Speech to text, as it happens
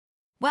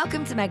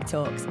Welcome to Meg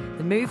Talks,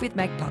 the Move with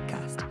Meg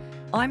podcast.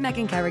 I'm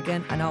Megan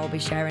Kerrigan and I will be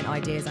sharing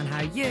ideas on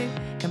how you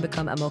can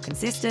become a more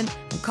consistent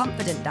and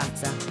confident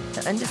dancer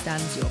that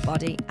understands your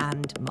body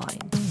and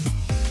mind.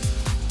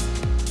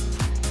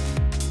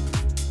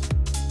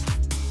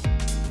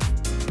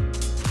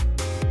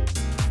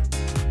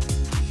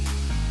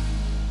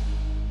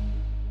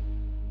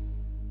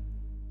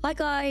 Hi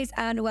guys,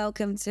 and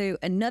welcome to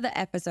another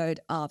episode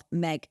of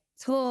Meg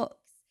Talks,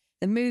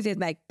 the Move with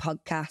Meg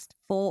podcast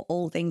for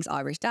all things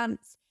Irish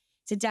dance.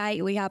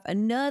 Today we have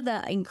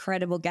another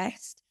incredible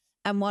guest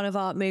and one of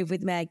our Move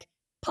with Meg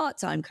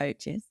part-time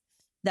coaches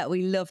that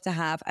we love to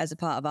have as a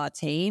part of our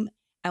team.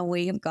 And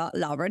we have got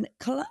Lauren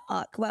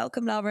Clarke.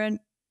 Welcome, Lauren.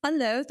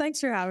 Hello, thanks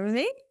for having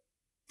me.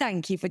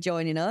 Thank you for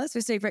joining us. We're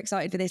super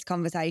excited for this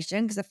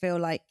conversation because I feel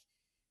like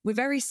we're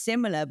very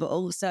similar but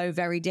also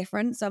very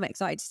different. So I'm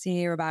excited to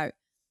hear about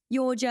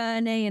your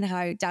journey and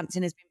how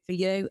dancing has been for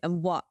you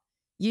and what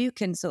you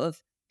can sort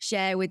of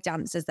share with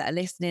dancers that are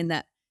listening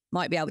that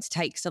might be able to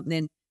take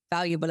something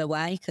valuable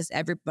away because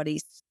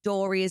everybody's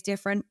story is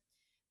different.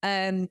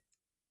 So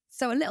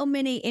a little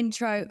mini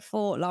intro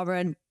for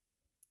Lauren.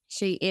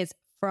 She is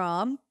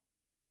from,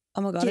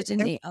 oh my God,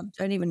 I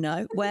don't even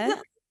know where.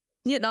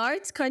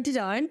 It's County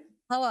Down.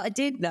 Oh, I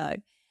did know.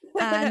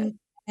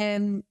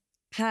 And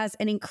has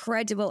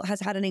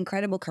had an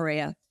incredible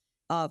career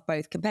of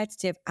both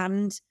competitive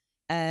and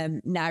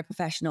now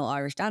professional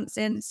Irish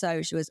dancing.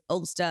 So she was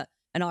Ulster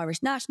and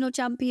Irish national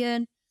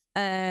champion,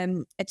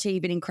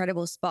 achieving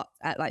incredible spots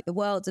at like the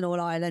Worlds and All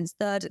Irelands,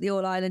 third at the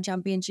All Ireland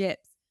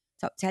Championships,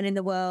 top 10 in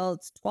the world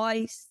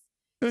twice.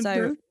 Mm-hmm.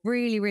 So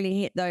really, really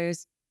hit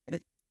those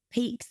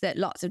peaks that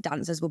lots of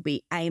dancers will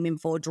be aiming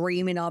for,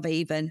 dreaming of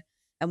even,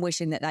 and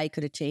wishing that they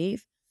could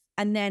achieve.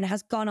 And then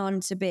has gone on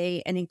to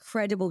be an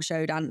incredible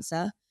show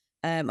dancer.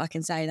 I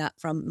can say that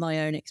from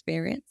my own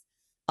experience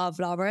of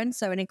Lauren.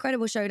 So an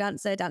incredible show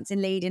dancer,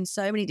 dancing lead in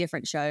so many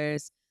different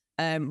shows,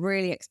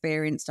 really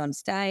experienced on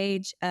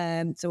stage.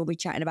 So we'll be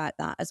chatting about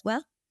that as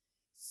well.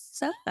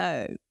 So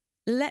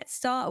let's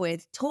start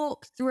with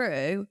talk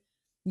through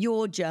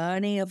your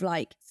journey of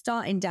like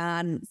starting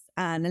dance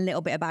and a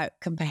little bit about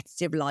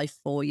competitive life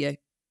for you.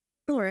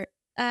 Sure.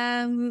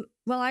 Well,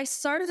 I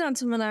started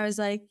dancing when I was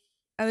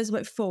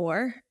about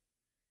 4.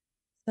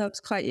 So I was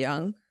quite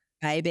young.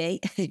 Baby.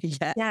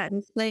 Yeah,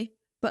 honestly.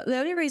 But the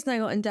only reason I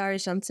got into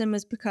Irish dancing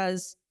was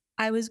because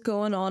I was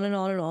going on and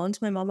on and on to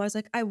my mum. I was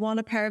like, I want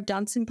a pair of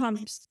dancing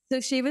pumps. So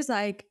she was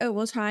like, oh,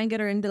 we'll try and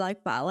get her into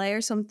like ballet or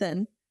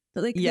something.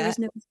 But like there was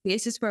no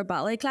spaces for a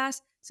ballet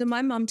class. So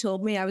my mum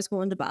told me I was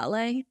going to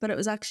ballet, but it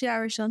was actually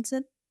Irish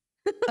dancing.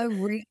 Oh,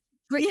 really?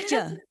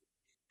 Yeah.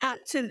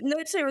 Actually, no,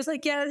 so I was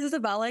like, yeah, this is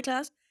a ballet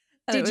class.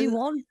 Did you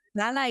want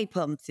ballet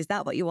pumps? Is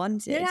that what you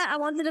wanted? Yeah, I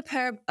wanted a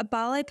pair of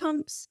ballet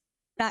pumps.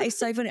 That is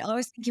so funny. I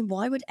was thinking,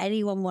 why would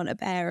anyone want a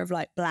pair of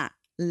like black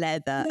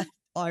leather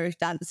Irish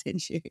dancing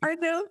shoes?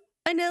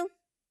 I know.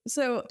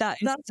 So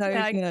that's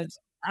so good.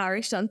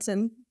 Irish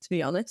dancing, to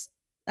be honest.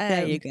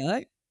 There you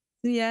go.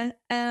 Yeah.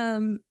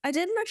 I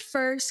did my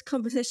first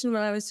competition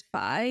when I was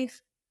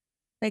 5,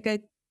 like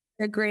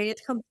a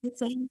grade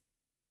competition.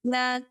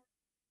 Yeah.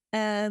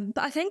 But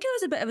I think it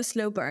was a bit of a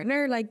slow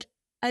burner. Like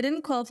I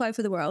didn't qualify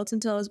for the Worlds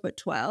until I was about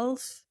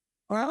 12.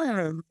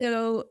 Wow.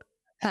 So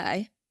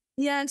okay.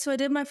 Yeah, so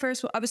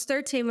I was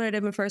 13 when I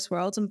did my first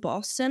Worlds in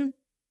Boston.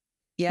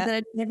 Yeah. And then I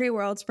did every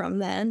Worlds from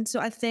then. So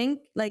I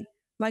think like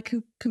my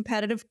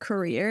competitive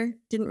career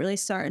didn't really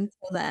start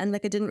until then.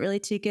 Like I didn't really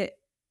take it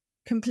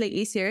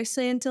completely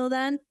seriously until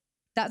then.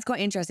 That's quite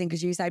interesting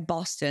because you say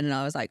Boston and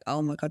I was like,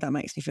 oh my God, that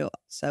makes me feel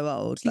so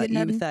old. Like you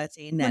were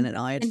 13 then and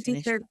I had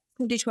finished.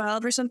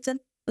 2012 or something,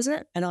 wasn't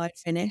it? And I had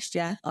finished,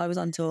 yeah. I was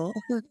on tour.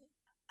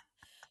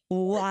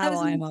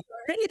 Wow, I'm old.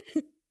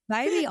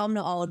 Maybe I'm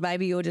not old.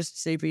 Maybe you're just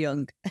super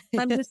young.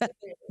 I'm just,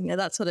 yeah,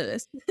 that's what it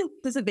is.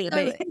 There's a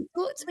baby.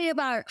 Talk to me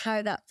about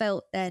how that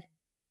felt then.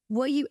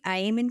 Were you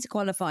aiming to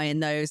qualify in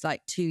those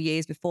like 2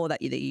 years before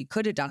that you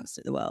could have danced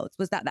at the Worlds?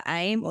 Was that the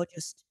aim or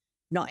just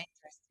not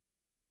interested?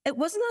 It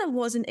wasn't that I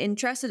wasn't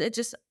interested. It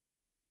just,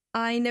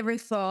 I never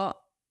thought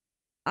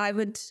I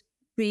would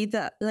be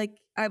that, like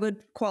I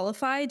would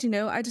qualify,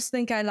 I just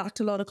think I lacked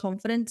a lot of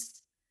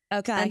confidence.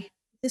 Okay. And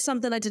it's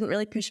something I didn't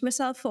really push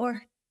myself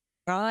for.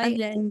 Right. And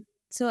then,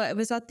 so it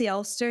was at the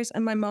Ulsters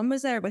and my mum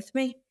was there with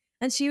me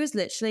and she was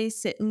literally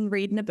sitting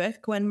reading a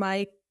book when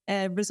my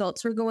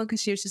results were going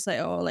because she was just like,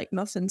 oh, like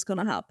nothing's going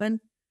to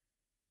happen.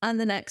 And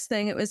the next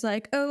thing it was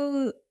like,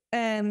 oh,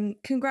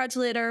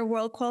 congratulate our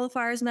world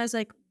qualifiers. And I was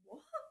like,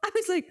 what? I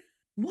was like,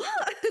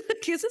 what?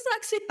 Is this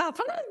actually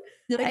happening?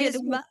 Like,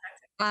 it's not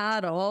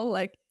at all.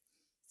 Like,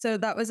 so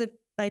that was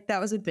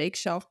a big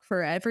shock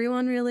for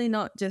everyone really,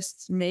 not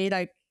just me.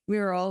 Like we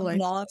were all like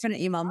laughing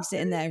at your mum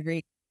sitting there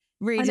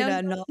reading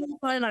her novel.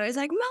 And I was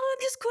like, Mom,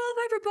 I'm just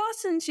qualified for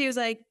Boston. She was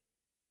like,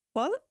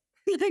 what?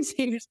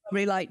 She was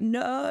probably like,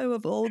 no,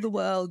 of all the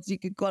worlds you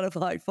could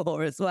qualify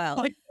for as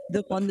well.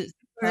 The one that's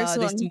the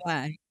hardest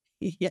way.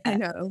 Yeah. I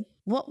know.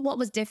 What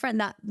was different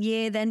that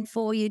year then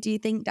for you, do you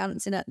think,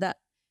 dancing at that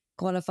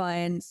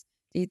qualifying?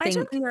 Do you I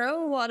think? don't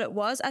know what it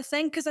was. I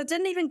think because I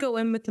didn't even go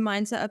in with the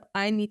mindset of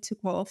I need to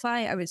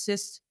qualify. I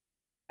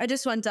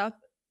just went up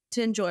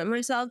to enjoy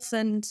myself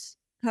and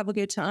have a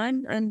good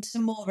time. And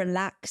More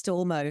relaxed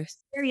almost.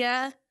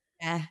 yeah,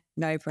 Yeah,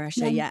 no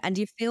pressure. yeah. Yeah. And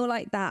do you feel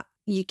like that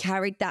you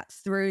carried that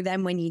through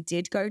then when you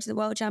did go to the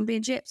World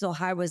Championships, or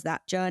how was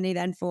that journey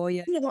then for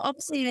you? Yeah, well,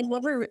 obviously, I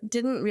never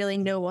didn't really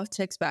know what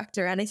to expect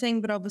or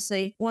anything. But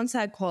obviously, once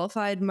I had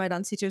qualified, my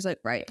dance teacher was like,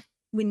 right,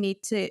 we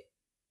need to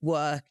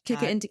Work.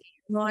 kick it into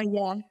gear. Oh,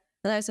 yeah.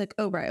 And I was like,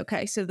 oh, right,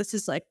 okay. So this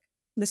is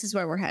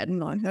where we're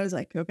heading on. I was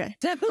like, okay.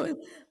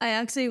 I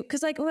actually,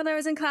 because like when I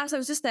was in class, I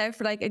was just there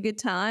for like a good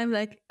time.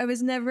 Like I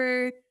was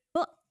never,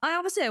 well, I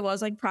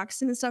was like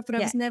practicing and stuff, but I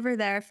was never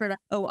there for like,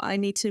 oh, I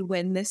need to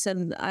win this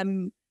and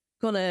I'm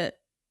going to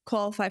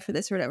qualify for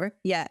this or whatever.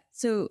 Yeah.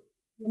 So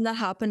when that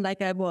happened,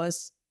 like I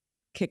was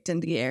kicked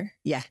into gear.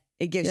 Yeah.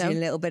 It gives you a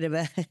little bit of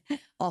a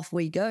off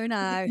we go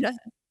now.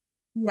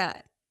 Yeah.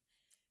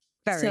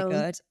 Very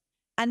good.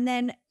 And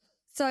then,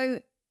 so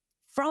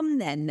from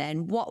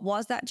then, what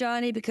was that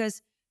journey?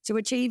 Because to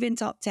achieving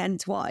top 10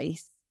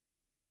 twice,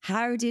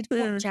 how did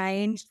what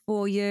change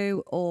for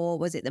you? Or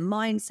was it the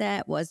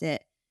mindset? Was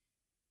it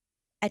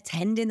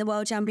attending the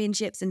World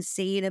Championships and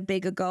seeing a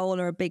bigger goal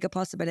or a bigger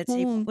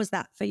possibility? What was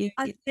that for you?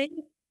 I think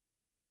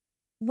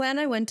when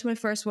I went to my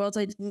first Worlds,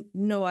 I had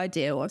no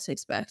idea what to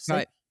expect. Right.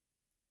 Like,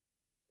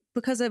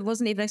 because I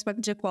wasn't even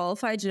expecting to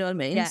qualify, do you know what I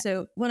mean? Yeah.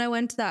 So when I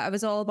went to that, I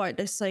was all about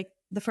this, like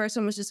the first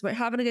one was just about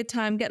having a good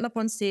time, getting up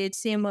on stage,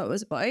 seeing what it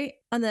was about.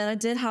 And then I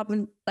did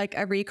happen, like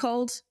I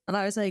recalled and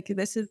I was like,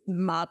 this is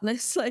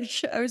madness. Like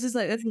I was just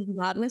like, this is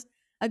madness.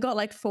 I got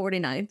like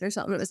 49th or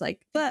something. It was like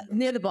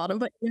near the bottom,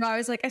 but you know, I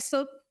was like, I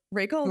still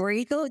recalled.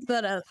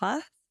 But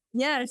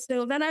yeah.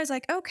 So then I was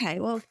like, okay,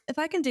 well, if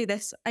I can do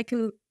this, I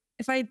can,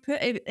 if I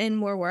put in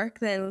more work,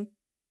 then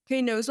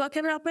who knows what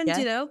can happen,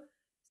 you know?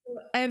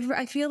 So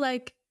I feel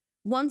like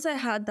once I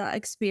had that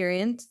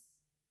experience,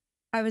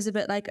 I was a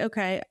bit like,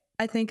 okay,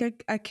 I think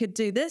I could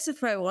do this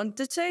if I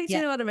wanted to. Do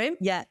you know what I mean?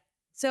 Yeah.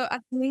 So I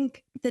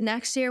think the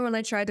next year when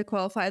I tried to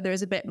qualify, there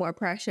was a bit more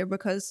pressure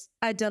because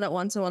I'd done it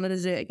once, I wanted to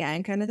do it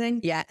again kind of thing.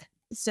 Yeah.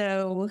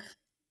 So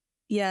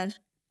yeah,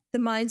 the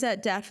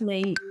mindset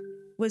definitely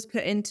was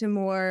put into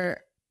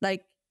more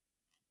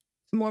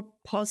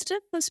positive,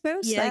 I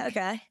suppose. Yeah,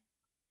 okay.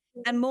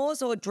 And more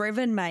sort of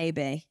driven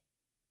maybe.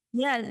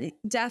 Yeah,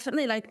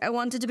 definitely. Like I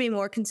wanted to be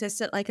more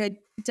consistent. Like I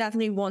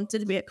definitely wanted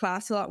to be at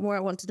class a lot more. I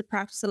wanted to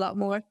practice a lot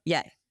more.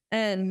 Yeah.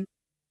 And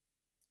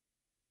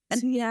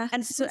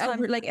so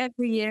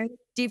every year.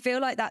 Do you feel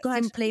like that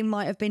simply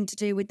might have been to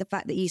do with the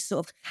fact that you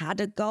sort of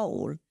had a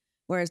goal,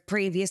 whereas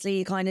previously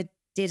you kind of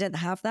didn't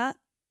have that?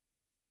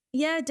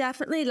 Yeah,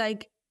 definitely.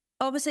 Like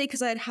obviously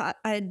because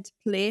I'd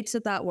placed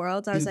at that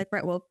World, I was like,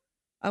 right, well,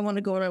 I want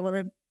to go and I want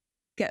to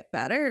get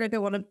better. Like I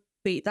want to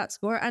beat that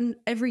score. And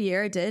every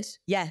year I did.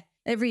 Yeah.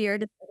 Every year I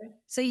did.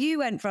 So you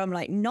went from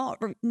like not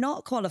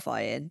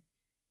qualifying,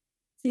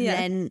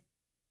 then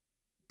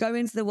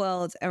going to the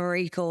World and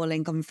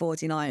recalling, coming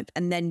 49th,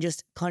 and then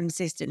just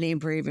consistently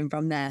improving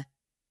from there.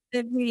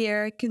 Every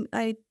year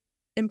I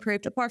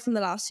improved. Apart from the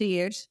last 2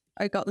 years,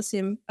 I got the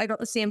same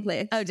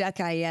place. Oh,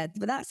 okay, yeah,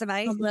 but that's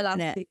amazing.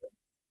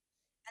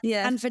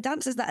 Yeah, and for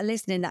dancers that are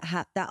listening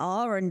that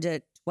are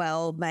under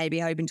 12, maybe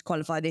hoping to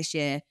qualify this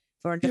year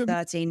for under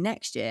 13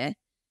 next year,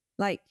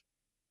 like.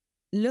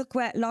 Look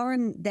where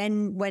Lauren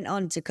then went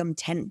on to come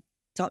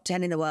top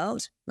 10 in the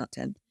world, top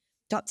 10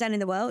 in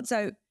the world.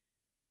 So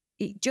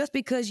just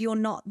because you're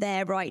not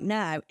there right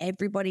now,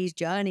 everybody's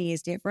journey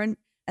is different.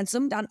 And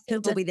some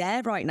dancers will be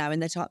there right now in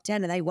the top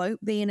 10 and they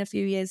won't be in a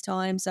few years'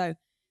 time. So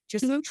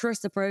just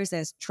trust the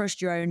process, trust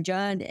your own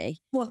journey.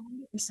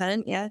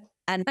 100%, yeah.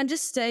 And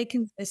just stay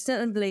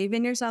consistent and believe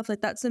in yourself.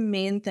 Like that's the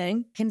main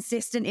thing.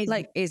 Consistent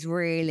is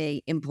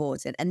really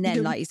important. And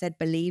then, like you said,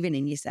 believing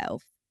in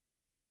yourself.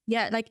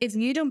 Yeah, like if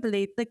you don't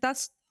believe, like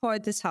that's how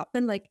this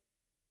happened. Like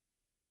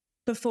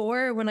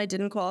before when I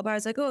didn't qualify, I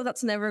was like, oh,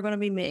 that's never going to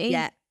be me.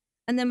 Yeah.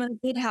 And then when it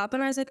did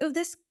happen, I was like, oh,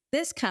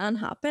 this can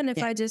happen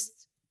if I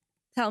just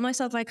tell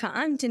myself I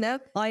can't, you know?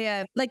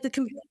 Like the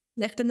complete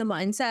shift in the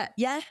mindset.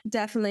 Yeah.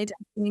 Definitely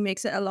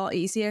makes it a lot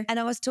easier. And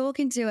I was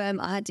talking to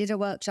I did a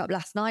workshop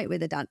last night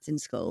with a dancing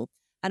school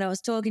and I was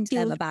talking to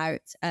them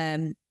about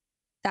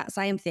that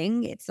same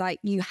thing. It's like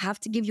you have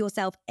to give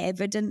yourself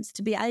evidence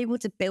to be able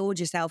to build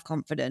your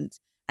self-confidence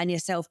and your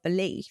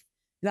self-belief.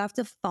 You have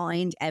to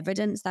find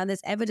evidence. Now,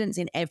 there's evidence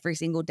in every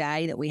single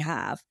day that we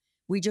have.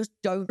 We just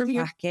don't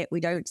track it. We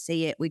don't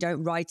see it. We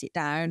don't write it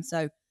down.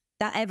 So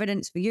that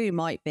evidence for you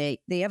might be,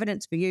 the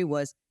evidence for you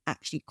was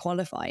actually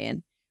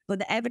qualifying. But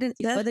the evidence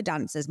for other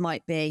dancers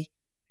might be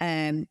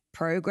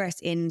progress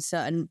in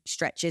certain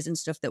stretches and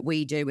stuff that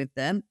we do with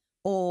them,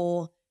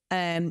 or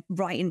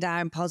writing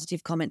down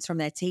positive comments from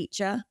their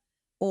teacher,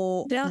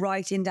 or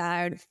writing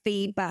down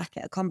feedback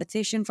at a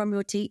competition from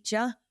your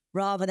teacher,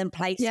 rather than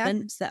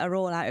placements that are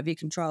all out of your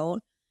control.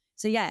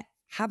 So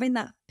having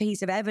that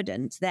piece of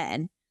evidence,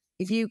 then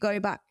if you go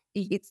back,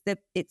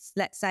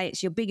 let's say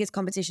it's your biggest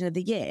competition of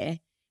the year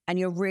and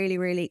you're really,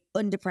 really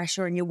under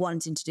pressure and you're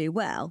wanting to do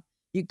well,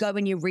 You go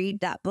and you read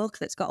that book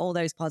that's got all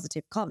those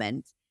positive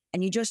comments,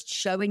 and you're just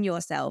showing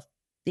yourself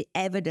the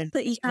evidence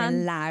that you you're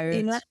can.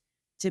 allowed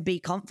to be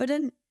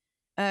confident.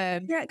 Yeah,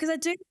 because I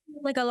do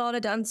feel like a lot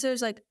of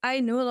dancers, like I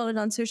know a lot of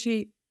dancers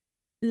who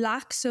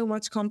lack so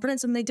much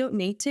confidence and they don't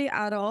need to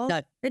at all.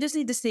 No. They just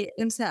need to see it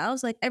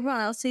themselves. Like everyone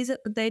else sees it,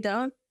 but they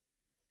don't.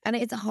 And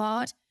it's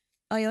hard.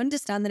 I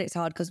understand that it's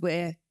hard because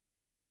we're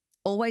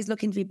always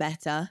looking to be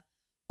better.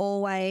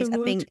 Always. I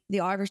think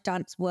the Irish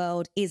dance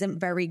world isn't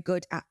very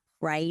good at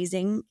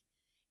praising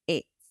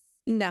it.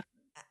 No.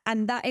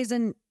 And that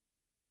isn't,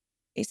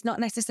 it's not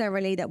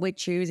necessarily that we're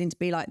choosing to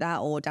be like that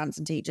or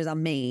dancing teachers are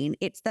mean.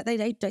 It's that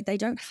they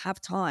don't have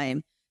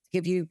time to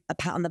give you a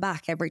pat on the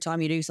back every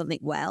time you do something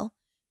well.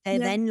 They're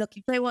then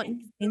looking for... They want...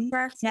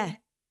 Yeah.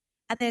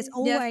 And there's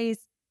always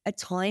a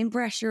time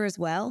pressure as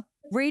well.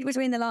 Read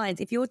between the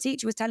lines. If your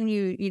teacher was telling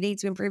you you need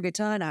to improve your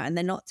turnout and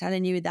they're not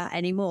telling you that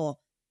anymore,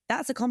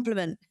 that's a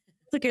compliment.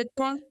 It's a good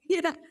one.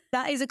 Yeah.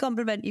 That is a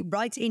compliment. You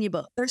write it in your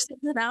book. There's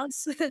something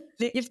else.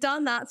 You've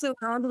done that, so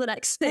on to the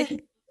next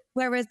thing.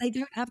 Whereas they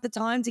don't have the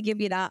time to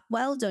give you that,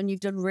 well done, you've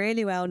done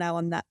really well now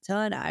on that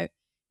turnout.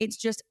 It's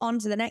just on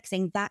to the next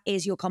thing. That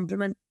is your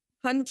compliment.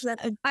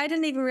 100%. I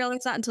didn't even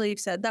realize that until you've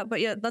said that, but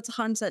yeah, that's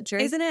 100% true.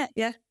 Isn't it?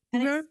 Yeah.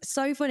 And it's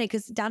so funny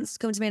because dancers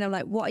come to me and I'm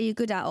like, what are you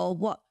good at? Or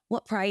what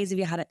praise have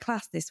you had at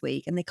class this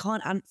week? And they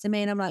can't answer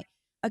me. And I'm like,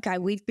 okay,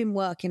 we've been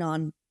working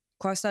on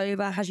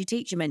crossover. Has your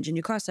teacher mentioned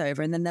your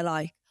crossover? And then they're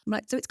like, I'm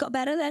like, so it's got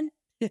better then?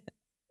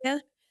 Yeah.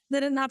 They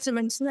didn't have to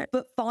mention it.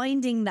 But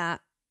finding that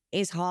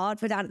is hard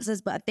for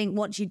dancers. But I think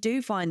once you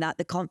do find that,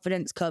 the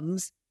confidence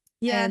comes.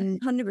 Yeah,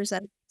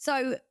 100%.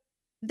 So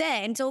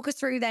then talk us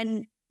through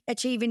then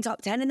achieving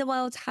top 10 in the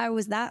world. How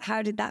was that?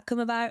 How did that come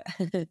about?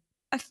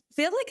 I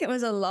feel like it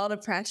was a lot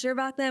of pressure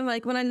back then.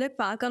 Like when I look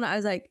back on it, I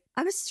was like,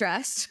 I was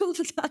stressed all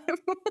the time.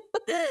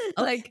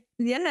 Like,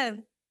 yeah.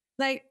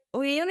 Like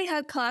we only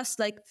had class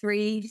like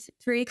three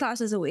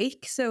classes a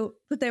week. So,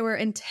 but they were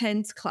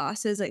intense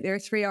classes. Like they were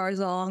 3 hours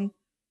long.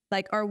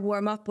 Like our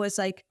warm up was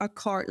like a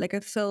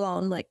full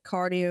on like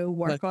cardio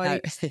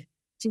workout,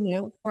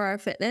 for our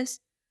fitness.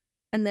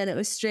 And then it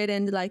was straight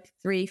into like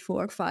 3,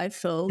 4, 5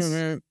 fills,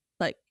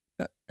 like,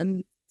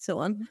 and so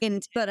on.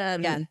 But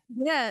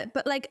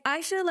like,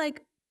 I feel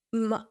like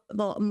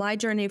my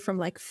journey from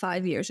like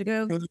 5 years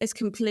ago is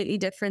completely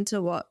different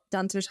to what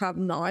dancers have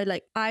now.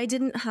 Like I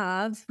didn't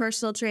have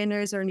personal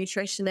trainers or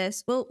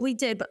nutritionists. Well, we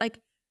did, but like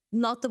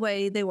not the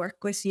way they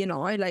work with you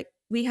now. Like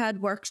we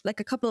had like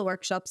a couple of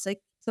workshops,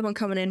 like someone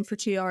coming in for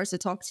 2 hours to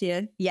talk to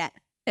you. Yeah.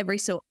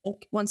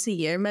 Like once a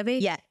year, maybe.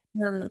 Yeah.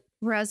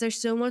 Whereas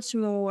there's so much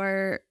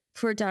more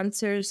for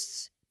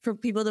dancers, for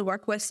people to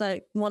work with,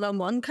 like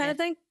one-on-one kind of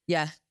thing.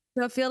 Yeah.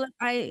 So I feel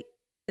like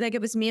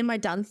it was me and my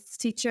dance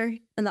teacher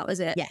and that was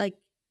it. Yeah. Like,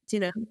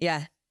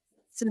 Yeah.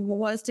 So I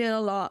was doing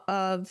a lot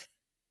of,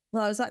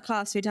 I was at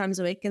class 3 times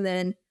a week, and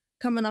then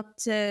coming up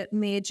to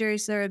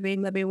majors, there would be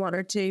maybe 1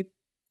 or 2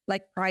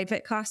 like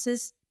private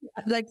classes,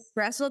 like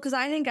stressful because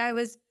I think I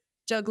was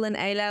juggling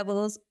A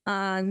levels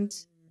and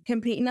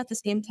competing at the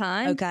same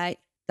time. Okay.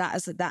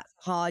 That's a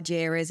hard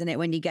year, isn't it?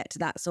 When you get to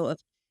that sort of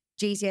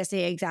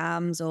GCSE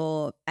exams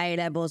or A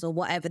levels or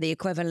whatever the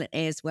equivalent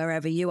is,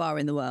 wherever you are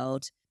in the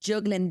world,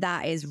 juggling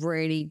that is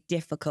really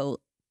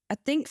difficult. I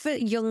think for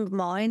young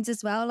minds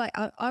as well, like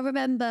I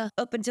remember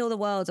up until the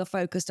Worlds, I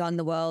focused on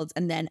the Worlds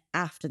and then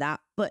after that,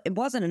 but it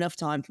wasn't enough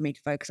time for me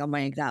to focus on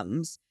my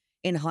exams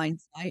in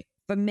hindsight.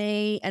 For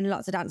me, and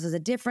lots of dancers are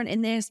different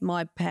in this,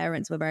 my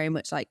parents were very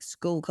much like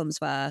school comes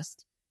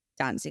first,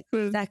 dancing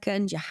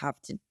second. You have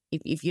to,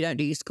 if you don't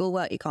do your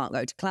schoolwork, you can't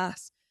go to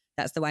class.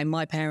 That's the way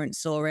my parents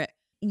saw it.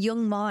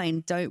 Young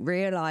minds don't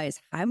realise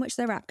how much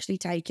they're actually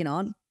taking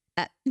on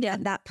at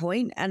that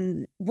point.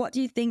 And what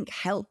do you think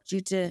helped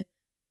you to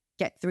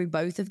get through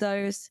both of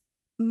those?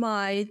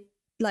 My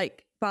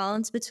like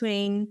balance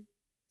between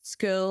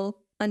school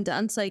and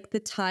dance, like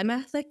the time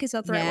ethic, is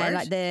that the right word?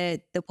 Like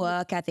the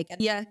work ethic.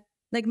 Yeah,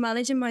 like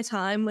managing my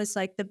time was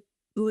like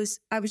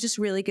I was just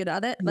really good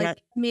at it. Like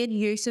made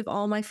use of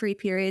all my free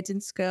periods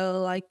in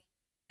school. Like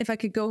if I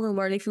could go home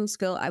early from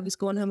school, I was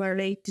going home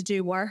early to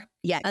do work.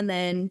 Yeah, and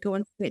then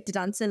going straight to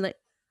dancing. Like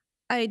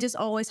I just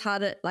always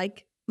had it.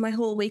 Like my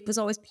whole week was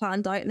always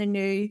planned out, and I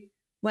knew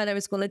when I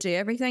was going to do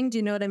everything. Do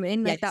you know what I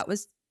mean? Like that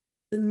was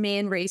the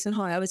main reason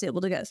how I was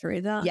able to get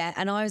through that. Yeah,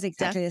 and I was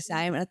exactly the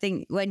same. And I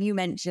think when you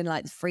mentioned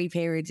like the free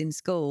periods in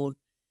school,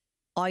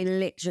 I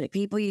literally,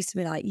 people used to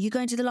be like, you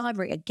going to the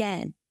library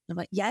again? I'm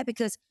like, yeah,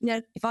 because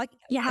if I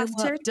have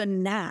work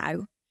done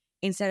now,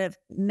 instead of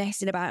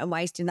messing about and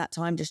wasting that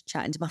time just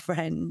chatting to my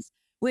friends,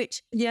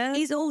 which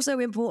is also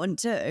important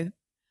too,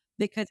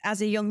 because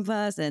as a young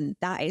person,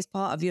 that is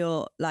part of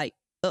your like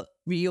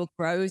your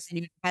growth and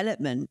your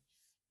development.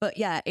 But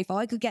yeah, if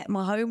I could get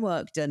my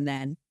homework done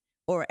then,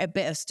 or a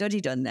bit of study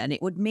done then,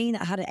 it would mean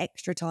I had an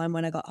extra time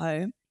when I got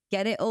home.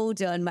 Get it all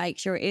done, make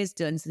sure it is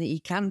done so that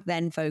you can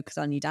then focus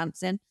on your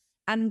dancing.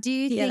 And do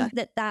you think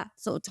that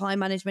sort of time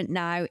management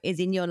now is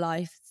in your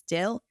life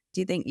still?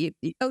 Do you think you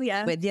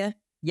with you?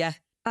 Yeah.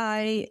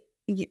 I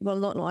well,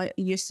 not now, I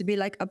used to be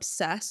like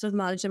obsessed with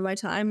managing my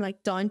time,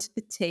 like down to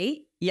the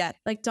T, Yeah.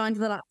 like down to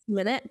the last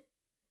minute.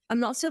 I'm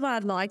not so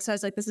bad now because I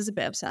was like, this is a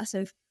bit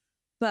obsessive,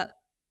 but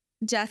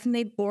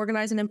definitely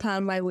organizing and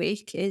planning my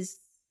week is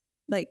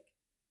like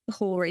the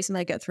whole reason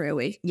I get through a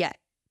week. Yeah.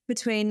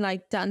 Between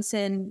like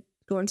dancing,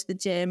 going to the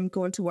gym,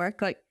 going to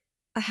work, like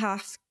I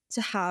have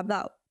to have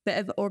that bit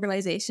of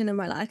organization in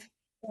my life.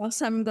 Or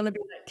else I'm going to be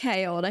like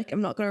chaotic.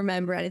 I'm not going to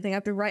remember anything. I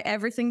have to write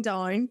everything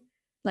down,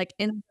 like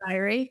in a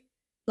diary,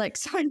 like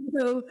so I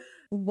know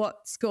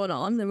what's going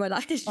on in my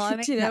life. I'm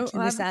you know,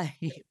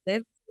 exactly the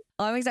same.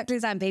 I'm exactly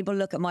the same. People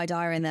look at my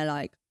diary and they're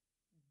like,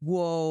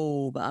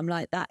 whoa. But I'm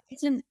like, that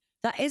isn't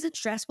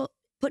stressful.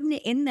 Putting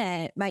it in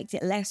there makes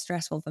it less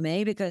stressful for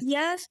me because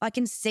yes, I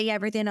can see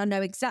everything. I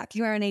know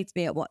exactly where I need to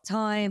be at what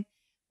time,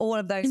 all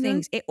of those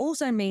things. It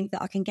also means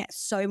that I can get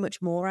so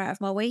much more out of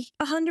my week.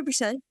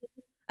 100%.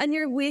 And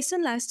you're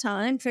wasting less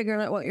time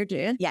figuring out what you're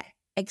doing. Yeah,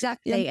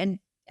 exactly.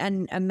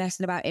 And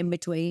messing about in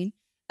between.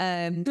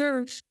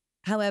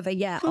 However,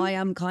 yeah, I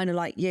am kind of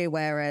like you,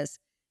 whereas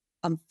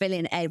I'm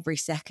filling every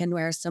second.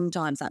 Whereas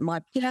sometimes like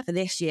my plan for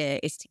this year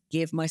is to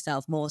give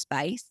myself more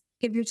space.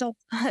 Give yourself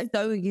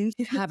So used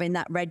to having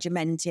that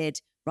regimented,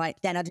 right?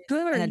 Then I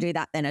do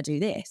that, then I do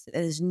this.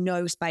 There's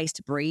no space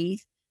to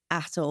breathe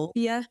at all.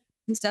 Yeah,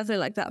 it's definitely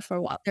like that for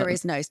a while. There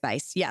is no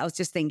space. Yeah, I was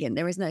just thinking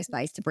there is no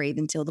space to breathe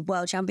until the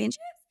World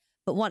Championships.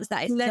 But once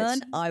that is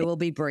done, I will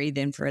be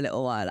breathing for a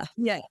little while.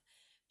 Yeah,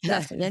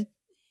 definitely.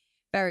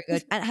 Very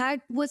good. And how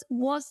was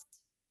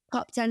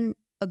top 10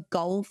 a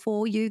goal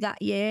for you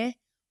that year?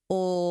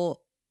 Or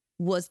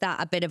was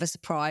that a bit of a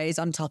surprise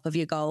on top of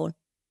your goal?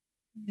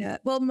 Yeah.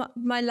 Well,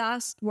 my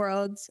last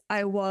Worlds,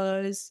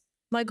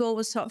 my goal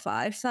was top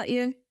 5 that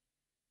year,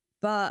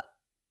 but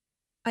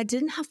I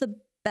didn't have the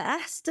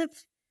best of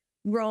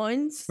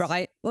rounds.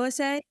 Right. Will I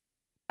say?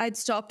 I'd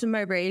stopped in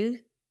my reel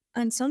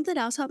and something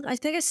else happened. I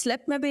think I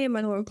slipped maybe in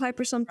my hornpipe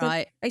or something.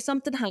 Right. Like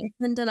something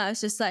happened and I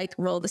was just like,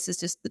 well, this is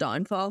just the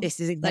downfall. This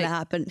isn't going to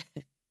happen.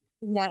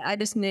 Yeah, I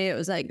just knew it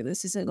was like,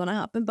 this isn't going to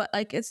happen. But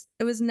like, it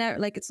was never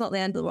like, it's not the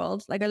end of the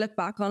world. Like I look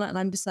back on it and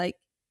I'm just like,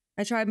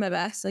 I tried my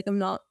best. Like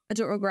I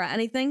don't regret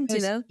anything, you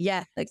know?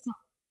 Yeah. Like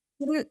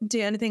I didn't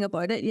do anything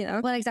about it, you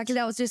know? Well, exactly.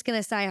 I was just going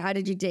to say, how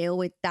did you deal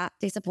with that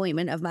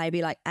disappointment of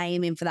maybe like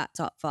aiming for that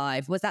top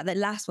 5? Was that the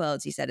last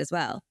Worlds you said as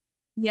well?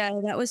 Yeah,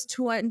 that was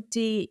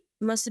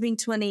must have been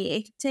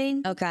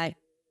 2018. Okay.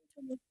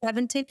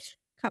 2017.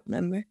 Can't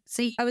remember.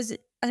 See, I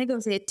think I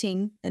was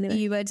 18 anyway.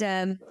 You would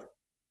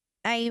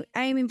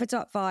aiming for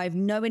top 5,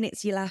 knowing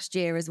it's your last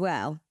year as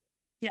well.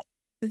 Yeah.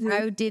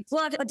 How did...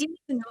 Well, I didn't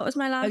even know it was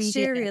my last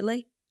year,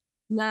 really.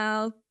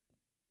 No.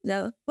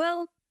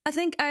 Well, I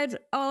think I'd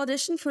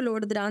auditioned for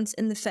Lord of the Dance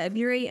in the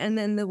February and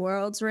then the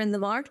Worlds were in the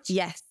March.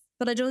 Yes.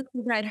 But I don't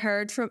think I'd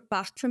heard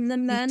back from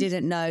them then. You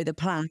didn't know the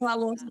plan. Well,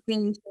 I wasn't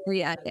being sure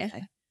yet.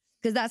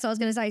 Because that's what I was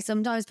going to say.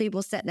 Sometimes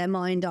people set their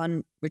mind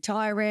on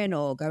retiring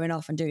or going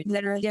off and doing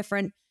something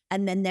different,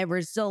 and then their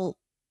result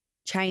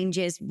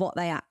changes what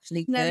they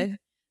actually do.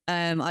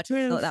 I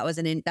thought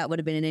that would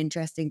have been an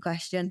interesting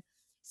question.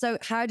 So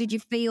how did you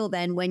feel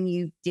then when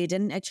you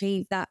didn't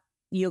achieve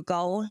your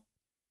goal?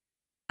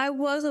 I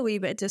was a wee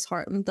bit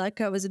disheartened. Like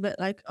I was a bit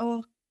like,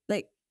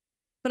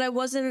 but I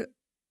wasn't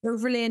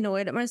overly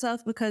annoyed at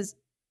myself because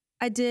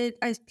I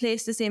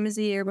placed the same as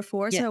the year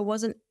before. So I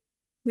wasn't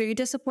really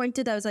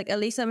disappointed. I was like, at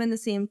least I'm in the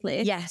same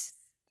place. Yes.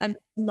 I'm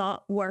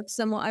not worse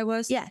than what I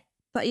was. Yeah.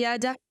 But yeah, I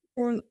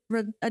definitely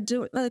I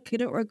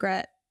don't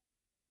regret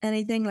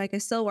anything. Like I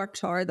still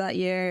worked hard that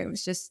year. It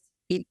was just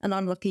an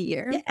unlucky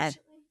year. Yeah.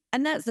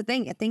 And that's the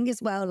thing. I think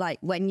as well, like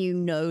when you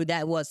know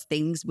there was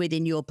things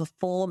within your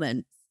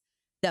performance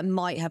that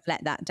might have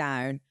let that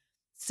down,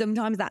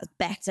 sometimes that's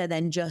better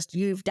than just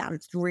you've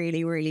danced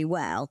really, really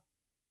well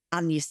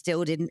and you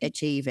still didn't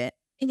achieve it.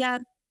 Yeah.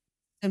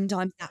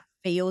 Sometimes that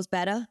feels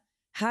better.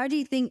 How do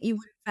you think you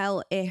would have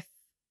felt if,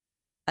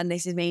 and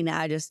this is me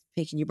now just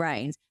picking your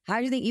brains, how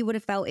do you think you would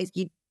have felt if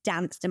you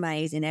danced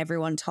amazing,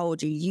 everyone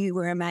told you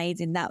were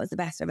amazing, that was the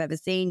best I've ever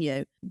seen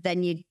you,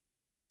 then you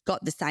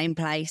got the same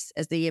place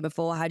as the year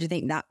before? How do you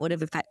think that would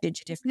have affected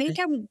you differently? I think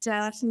I would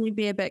definitely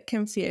be a bit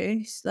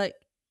confused. Like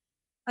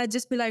I'd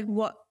just be like,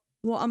 what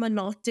am I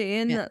not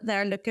doing that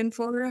they're looking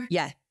for?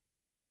 Yeah.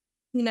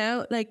 You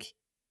know, like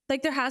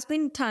there has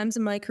been times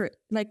in my career,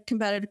 like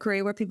competitive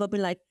career, where people have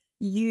been like,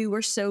 you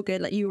were so good,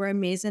 like you were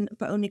amazing,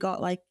 but only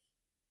got like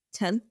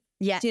 10.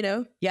 Yeah. Do you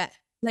know? Yeah.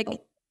 Like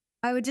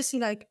I would just be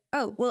like,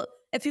 oh, well,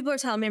 if people are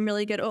telling me I'm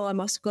really good, I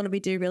must going to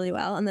do really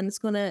well. And then it's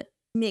going to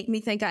make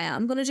me think I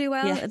am going to do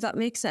well, if that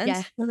makes sense.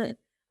 Yeah.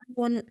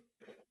 When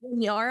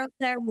you are up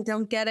there, we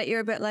don't get it.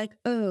 You're a bit like,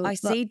 oh. I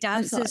see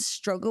dancers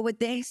struggle with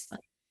this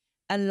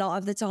a lot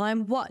of the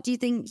time. What do you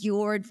think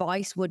your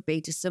advice would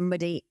be to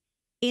somebody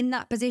in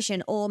that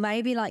position, or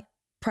maybe like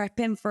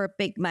prepping for a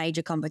big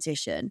major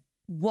competition?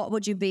 What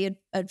would your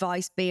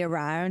advice be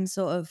around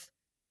sort of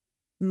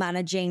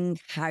managing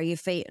how you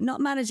feel? Not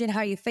managing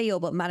how you feel,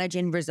 but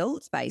managing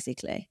results,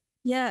 basically.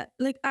 Yeah,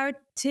 like I would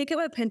take it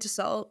with a pinch of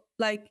salt.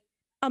 Like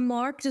a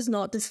mark does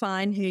not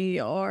define who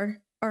you are.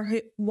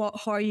 or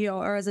how you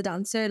are as a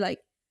dancer. Like,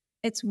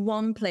 it's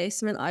one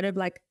placement out of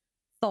like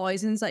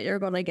thousands that you're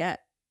gonna get.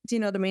 Do you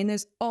know what I mean?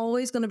 There's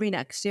always gonna be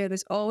next year.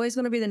 There's always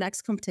gonna be the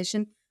next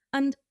competition,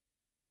 and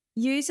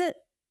use it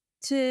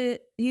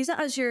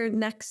as your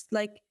next,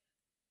 like,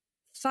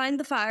 find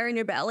the fire in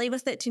your belly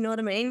with it. Do you know what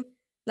I mean?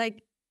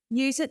 Like,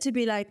 use it to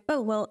be like,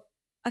 oh well,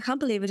 I can't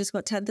believe I just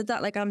got tempted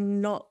that. Like,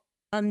 I'm not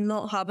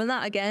having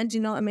that again. Do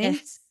you know what I mean?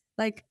 Yes.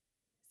 Like,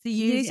 So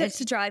use it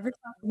to drive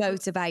yourself.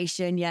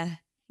 motivation. Yeah.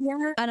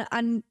 Yeah.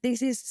 And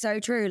this is so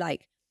true.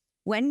 Like,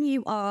 when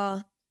you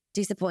are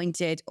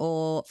disappointed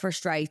or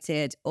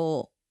frustrated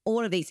or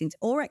all of these things,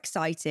 or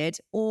excited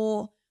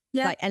or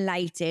like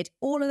elated,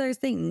 all of those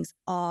things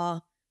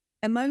are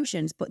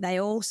emotions, but they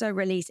also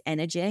release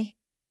energy.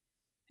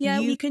 Yeah,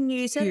 you can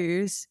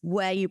use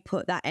where you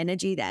put that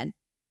energy then.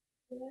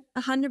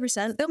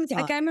 100%.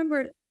 Like, I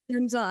remember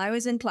times that I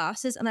was in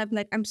classes and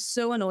I'm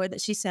so annoyed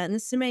that she's saying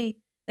this to me.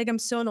 Like, I'm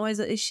so annoyed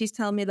that she's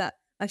telling me that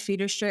I feed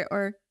her straight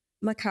or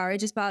my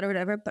carriage is bad or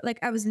whatever. But like,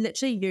 I was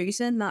literally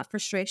using that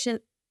frustration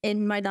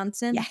in my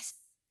dancing. Yes.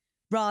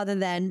 Rather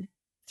than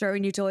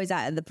throwing your toys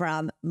out of the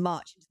pram,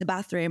 marching to the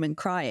bathroom and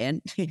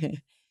crying,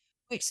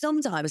 which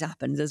sometimes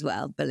happens as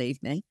well,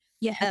 believe me.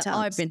 Yeah,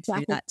 I've been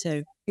through that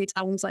too.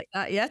 Times like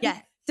that, yeah. Yeah,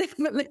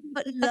 Definitely.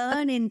 But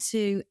learning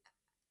to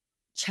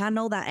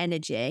channel that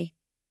energy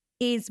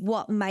is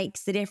what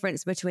makes the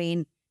difference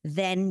between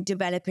then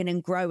developing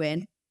and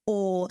growing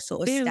or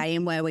sort of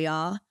staying where we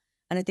are.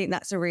 And I think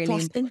that's a really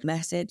important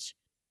message.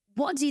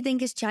 What do you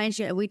think has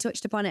changed? We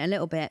touched upon it a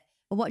little bit,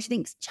 but what do you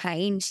think's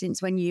changed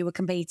since when you were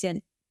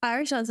competing?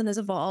 Irish dancing has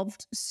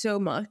evolved so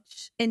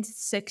much in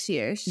 6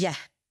 years. Yeah.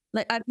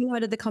 Like, I've been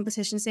out of the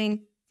competition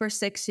scene for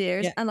 6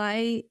 years, and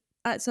I,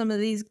 at some of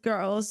these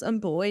girls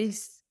and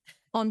boys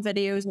on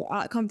videos or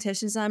at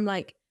competitions, I'm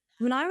like,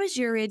 when I was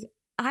your age,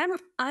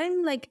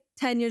 I'm like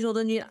 10 years older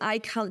than you. I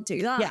can't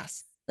do that.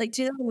 Yes. Like,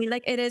 do you know what I mean?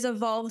 Like, it has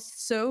evolved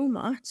so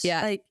much.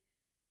 Yeah. Like,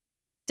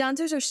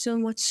 dancers are so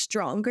much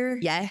stronger.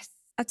 Yes.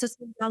 At such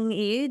a young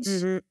age.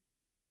 Mm-hmm.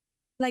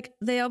 Like,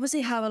 they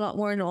obviously have a lot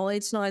more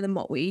knowledge now than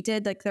what we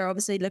did. Like, they're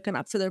obviously looking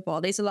up for their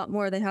bodies a lot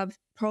more. They have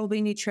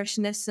probably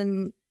nutritionists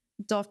and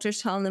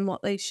doctors telling them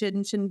what they should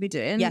and shouldn't be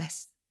doing.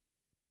 Yes.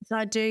 So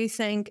I do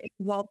think,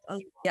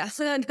 yes,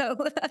 I know.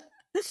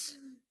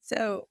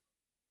 So,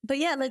 but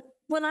yeah, like,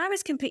 when I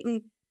was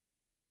competing,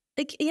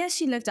 like,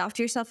 yes, you looked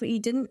after yourself, but you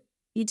didn't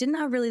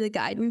have really the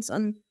guidance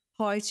on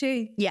how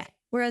to. Yeah.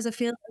 Whereas I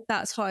feel like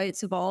that's how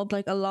it's evolved.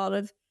 Like, a lot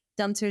of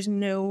dancers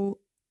know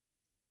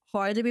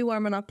how to be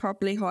warming up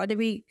properly, how to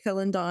be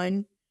cooling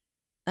down,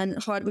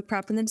 and how to be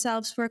prepping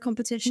themselves for a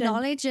competition.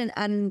 Knowledge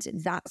and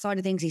that side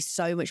of things is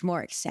so much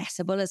more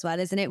accessible as well,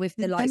 isn't it? With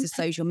the likes of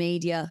social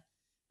media.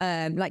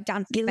 Like,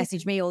 dancers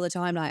message me all the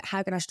time, like,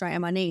 how can I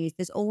straighten my knees?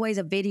 There's always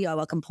a video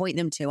I can point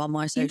them to on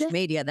my social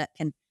media that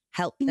can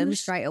help them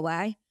straight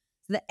away.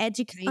 So the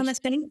education and I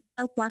think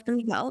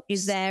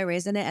is there,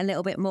 isn't it? A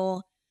little bit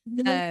more.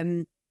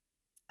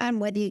 And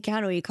whether you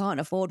can or you can't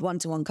afford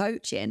one-to-one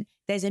coaching,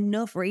 there's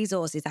enough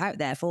resources out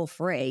there for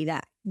free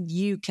that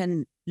you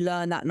can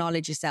learn that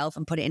knowledge yourself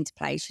and put it into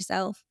place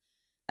yourself.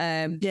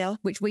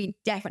 Which we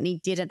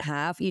definitely didn't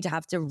have. You'd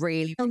have to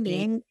really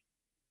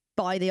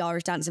buy the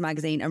Irish Dancing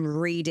magazine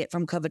and read it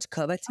from cover to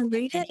cover to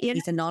read it.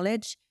 Piece of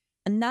knowledge.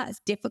 And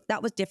that's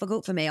that was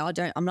difficult for me.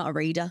 I'm not a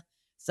reader.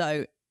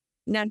 So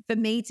now for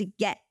me to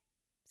get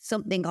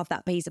something off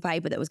that piece of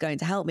paper that was going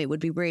to help me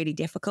would be really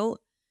difficult.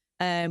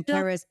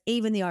 Whereas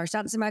even the Irish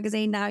Dancing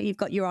magazine now, you've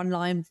got your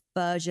online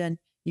version,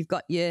 you've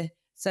got your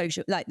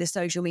the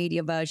social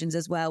media versions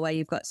as well, where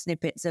you've got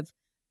snippets of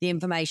the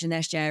information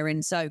they're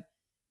sharing. So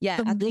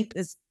yeah, I think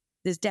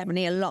there's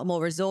definitely a lot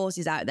more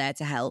resources out there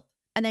to help.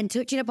 And then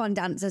touching upon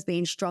dancers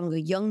being stronger,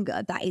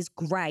 younger, that is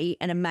great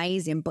and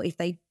amazing. But if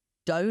they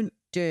don't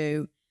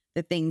do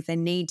the things they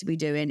need to be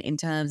doing in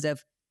terms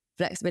of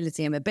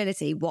flexibility and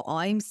mobility, what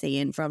I'm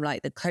seeing from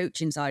like the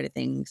coaching side of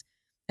things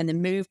and the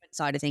movement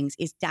side of things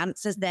is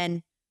dancers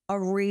then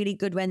are really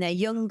good when they're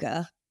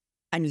younger.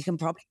 And you can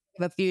probably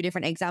give a few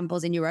different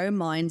examples in your own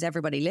minds,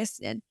 everybody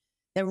listening.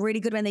 They're really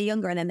good when they're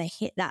younger, and then they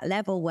hit that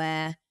level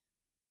where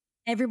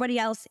everybody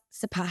else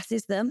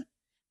surpasses them.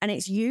 And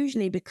it's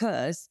usually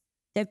because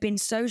they've been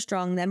so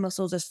strong, their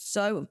muscles are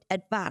so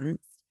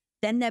advanced,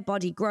 then their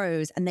body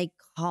grows and they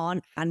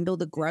can't handle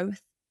the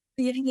growth.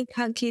 You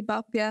can't keep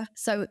up, yeah.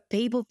 So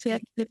people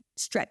think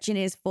stretching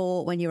is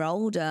for when you're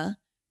older,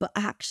 but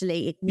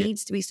actually it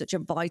needs to be such a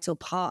vital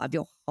part of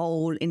your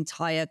whole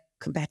entire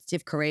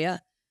competitive career.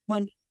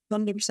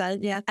 100%,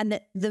 yeah. And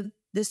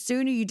the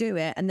sooner you do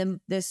it and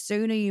the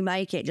sooner you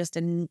make it just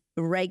a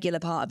regular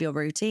part of your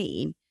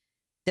routine,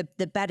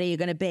 the better you're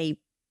going to be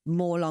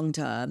more long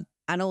term.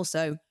 And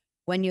also,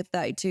 when you're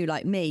 32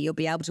 like me, you'll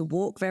be able to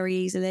walk very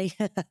easily.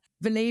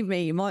 Believe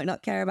me, you might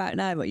not care about it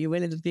now, but you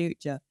will in the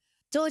future.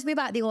 Talk to me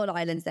about the All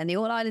Irelands then. The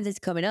All Irelands is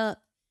coming up.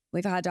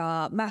 We've had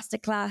our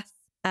masterclass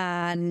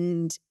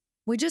and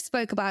we just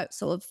spoke about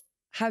sort of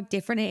how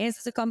different it is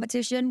as a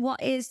competition.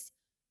 What is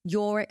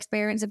your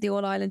experience of the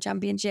All Ireland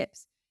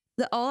Championships?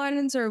 The All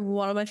Irelands are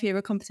one of my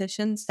favourite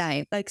competitions.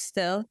 Same. Like,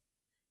 still.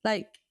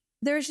 Like,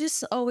 there's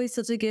just always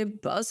such a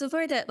good buzz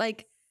about it.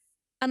 Like,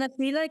 and I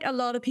feel like a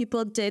lot of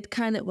people did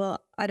kind of, well,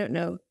 I don't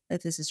know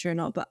if this is true or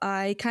not, but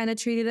I kind of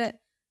treated it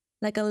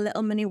like a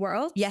little mini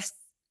world. Yes.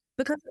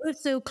 Because it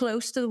was so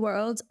close to the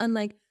world, and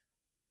like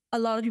a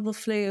lot of people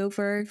flew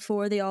over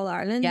for the All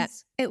Irelands. Yeah.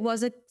 It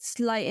was a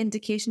slight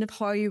indication of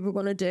how you were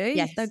going to do.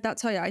 Yes. Like,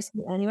 that's how I see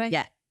it anyway.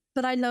 Yeah.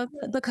 But I love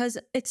it because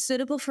it's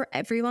suitable for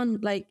everyone.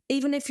 Like,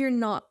 even if you're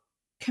not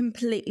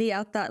completely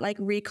at that like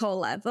recall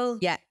level,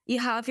 Yeah. you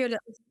have your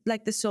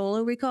like the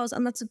solo recalls,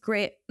 and that's a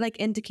great like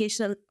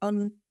indication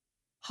on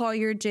how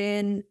you're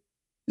doing,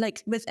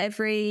 like with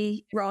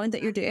every round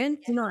that you're doing.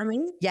 Do you know what I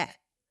mean? Yeah.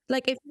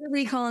 Like, if you're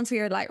recalling for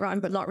your light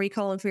round but not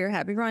recalling for your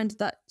heavy round,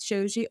 that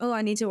shows you, oh,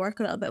 I need to work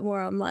a little bit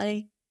more on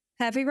my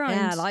heavy round.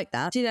 Yeah, I like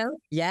that. Do you know?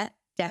 Yeah,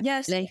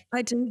 definitely. Yes,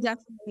 I do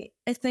definitely.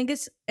 I think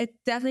it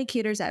definitely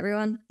caters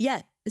everyone.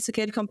 Yeah. It's a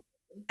good competition.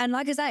 And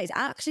like I say, it's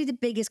actually the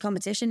biggest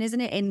competition, isn't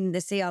it, in the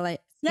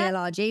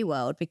CLRG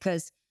world,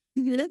 because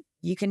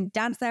you can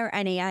dance there at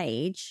any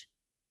age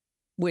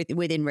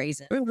within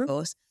reason, of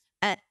course.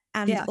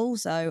 And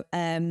also,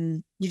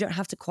 you don't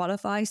have to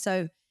qualify.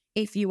 So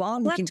if you are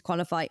looking to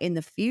qualify in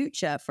the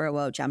future for a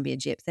World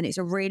Championships, then it's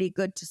a really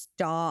good to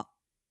start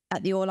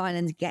at the All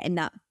Irelands, getting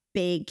that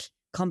big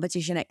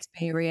competition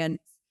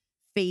experience,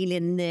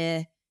 feeling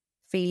the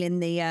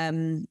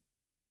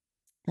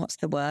what's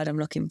the word I'm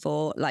looking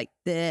for? Like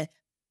the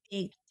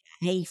big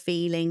day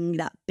feeling,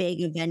 that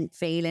big event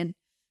feeling.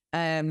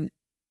 But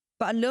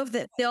I love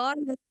that the All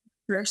Irelands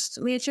first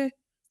major.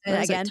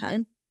 Again. Like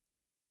 10.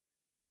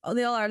 Oh,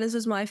 the All Irelands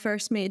was my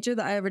first major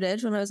that I ever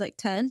did when I was like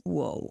 10.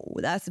 Whoa,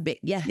 that's a bit,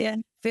 Yeah.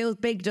 Feels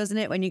big, doesn't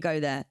it, when you go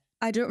there?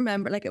 I don't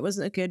remember, like, it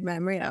wasn't a good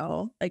memory at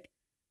all. Like,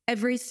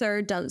 every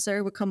third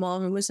dancer would come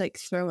on and was like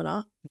throwing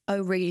up.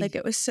 Oh, really? Like,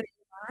 it was so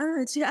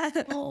bad. Yeah.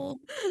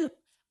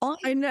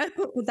 I know.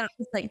 That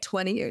was like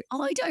 20 years.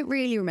 I don't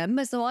really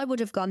remember. So I would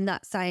have gone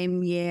that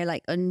same year,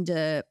 like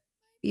under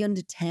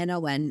 10 I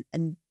went,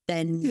 and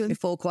then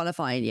before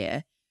qualifying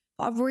year.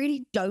 I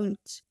really don't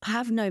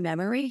have no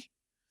memory.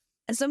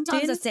 And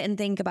sometimes I sit and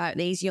think about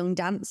these young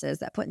dancers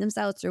that are putting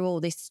themselves through all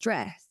this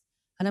stress.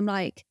 And I'm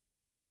like,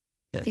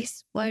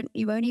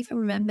 you won't even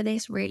remember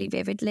this really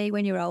vividly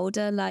when you're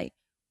older. Like,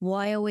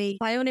 why are we?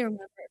 I only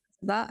remember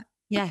that.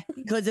 Yeah,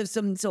 because of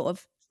some sort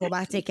of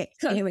traumatic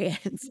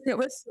experience. It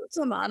was so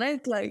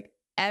traumatic. Like,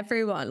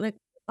 everyone, like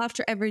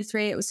after every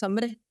 3, it was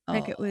somebody.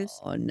 Like, it was.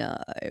 Oh no,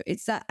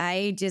 it's that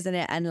age, isn't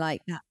it? And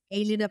like that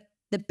feeling of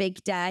the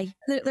big day.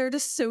 They're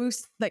just so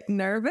like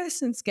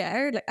nervous and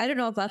scared. Like, I don't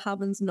know if that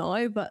happens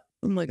now, but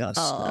oh my gosh.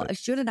 Oh, it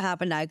shouldn't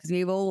happen now, because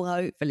we've all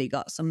hopefully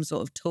got some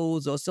sort of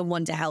tools or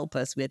someone to help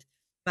us with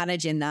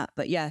managing that.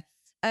 But yeah,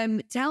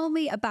 tell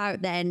me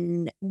about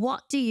then,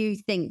 what do you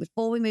think,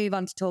 before we move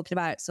on to talking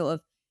about sort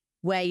of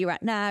where you're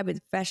at now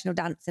with professional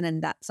dancing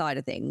and that side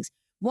of things,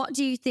 what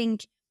do you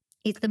think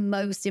is the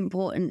most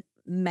important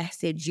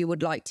message you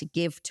would like to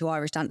give to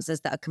Irish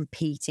dancers that are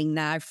competing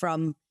now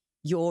from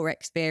your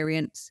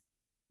experience?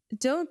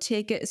 Don't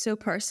take it so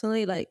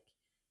personally. Like,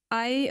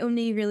 I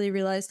only really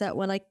realized that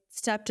when I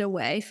stepped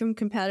away from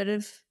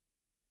competitive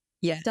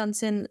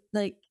dancing.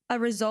 Like, a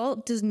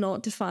result does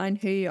not define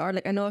who you are.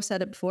 Like, I know I've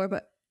said it before,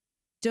 but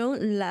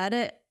don't let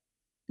it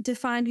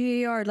define who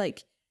you are.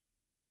 Like,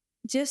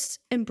 just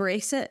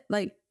embrace it.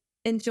 Like,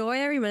 enjoy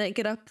every minute.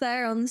 Get up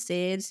there on the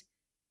stage,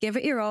 give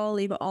it your all,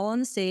 leave it all on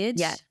the stage.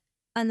 Yeah.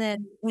 And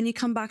then when you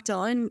come back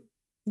down,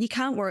 you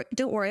can't work.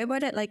 Don't worry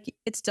about it. Like,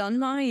 it's done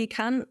now. You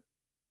can't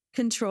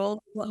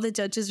control what the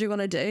judges are going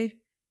to do.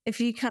 If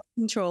you can't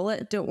control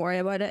it, don't worry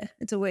about it.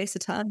 It's a waste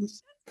of time.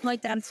 My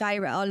dad's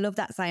favourite. I love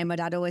that saying. My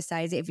dad always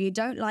says, if you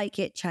don't like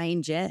it,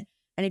 change it.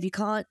 And if you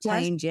can't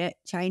change it,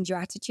 change your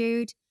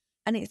attitude.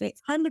 And if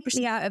it's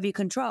 100% out of your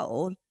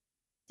control,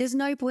 there's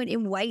no point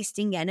in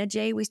wasting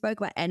energy. We spoke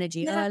about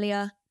energy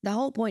earlier. The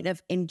whole point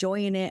of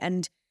enjoying it.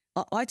 And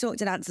I talk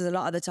to dancers a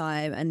lot of the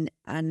time.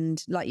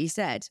 And like you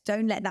said,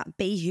 don't let that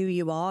be who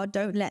you are.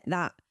 Don't let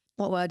that,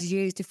 what word did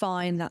you use?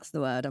 Define. That's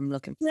the word I'm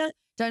looking for. Yeah.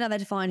 Don't let that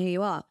define who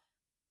you are.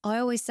 I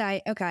always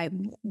say, okay,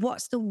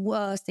 what's the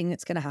worst thing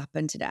that's going to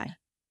happen today?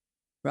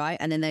 Right?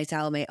 And then they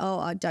tell me, oh,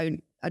 I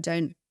don't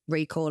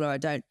recall, or I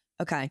don't.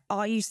 Okay.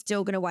 Are you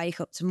still going to wake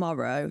up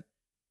tomorrow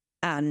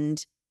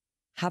and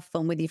have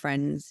fun with your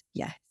friends?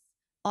 Yes.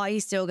 Are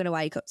you still going to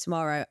wake up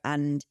tomorrow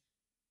and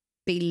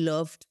be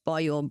loved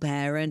by your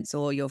parents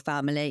or your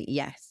family?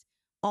 Yes.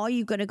 Are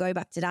you going to go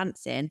back to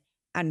dancing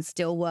and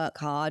still work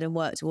hard and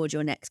work towards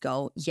your next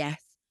goal?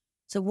 Yes.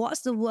 So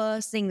what's the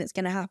worst thing that's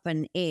going to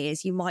happen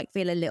is you might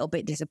feel a little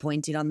bit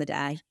disappointed on the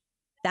day.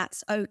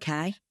 That's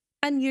okay.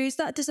 And use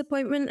that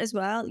disappointment as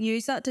well.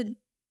 Use that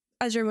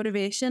as your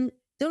motivation.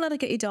 Don't let it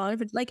get you down.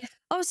 But like,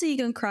 obviously you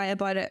can cry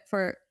about it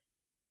for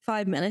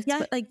 5 minutes,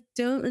 but like,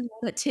 don't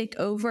let it take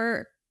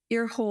over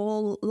your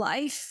whole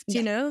life. Do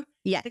you know?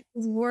 Yeah. Like,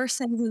 there's worse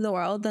things in the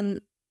world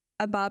than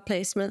a bad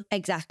placement.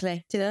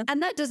 Exactly. Do you know?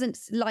 And that doesn't,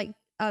 like,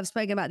 I've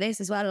spoken about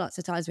this as well lots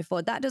of times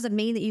before. That doesn't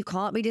mean that you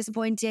can't be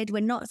disappointed.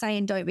 We're not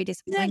saying don't be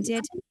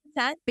disappointed.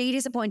 Be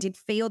disappointed.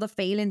 Feel the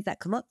feelings that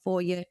come up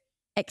for you.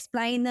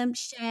 Explain them.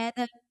 Share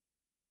them.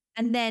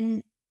 and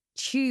then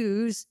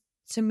choose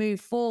to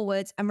move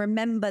forwards and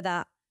remember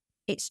that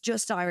it's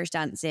just Irish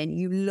dancing.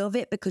 You love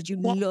it because you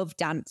love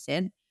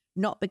dancing,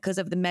 not because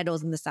of the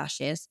medals and the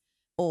sashes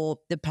or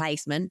the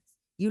placements.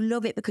 You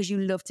love it because you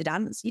love to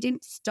dance. You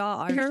didn't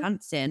start Irish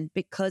dancing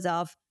because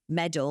of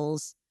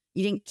medals.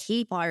 You didn't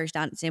keep Irish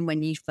dancing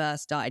when you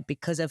first started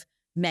because of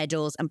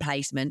medals and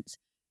placements.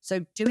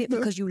 So do it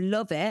because you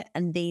love it,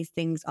 and these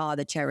things are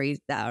the cherries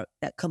that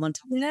come on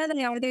top. Yeah,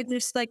 they are. They're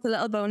just like the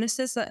little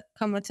bonuses that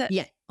come with it.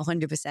 Yeah,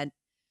 100%.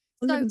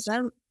 100%.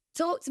 So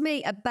talk to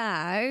me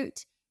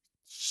about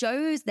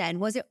shows then.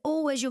 Was it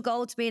always your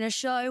goal to be in a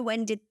show?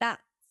 When did that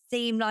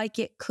seem like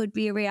it could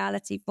be a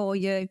reality for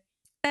you?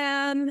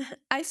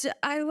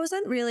 I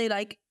wasn't really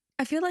like,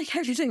 I feel like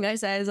everything I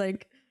say is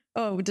like,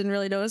 oh, didn't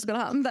really know what's going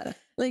to happen. But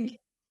like,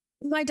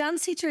 my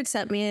dance teacher had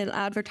sent me an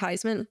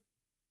advertisement.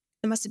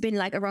 It must have been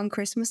like around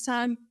Christmas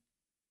time.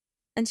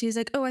 And she was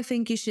like, oh, I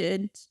think you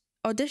should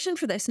audition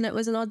for this. And it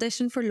was an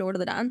audition for Lord of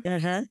the Dance.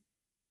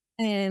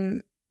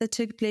 That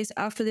took place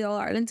after the All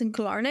Ireland in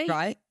Clarke.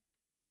 Right.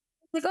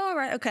 Like, oh,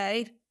 right,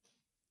 okay.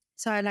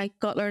 So I like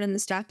got learning the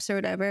steps or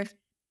whatever.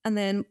 And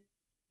then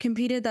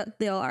competed at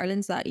the All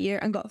Irelands that year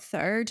and got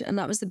third. And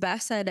that was the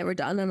best I'd ever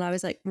done. And I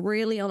was like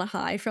really on a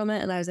high from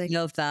it. And I was like,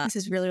 love that. This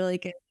is really, really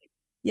good.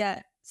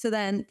 Yeah. So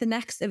then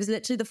it was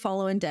literally the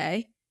following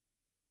day,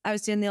 I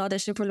was doing the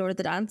audition for Lord of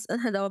the Dance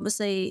and had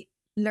obviously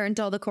learned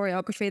all the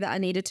choreography that I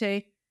needed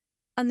to.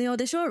 And the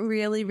audition went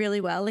really,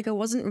 really well. Like I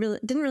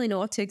didn't really know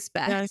what to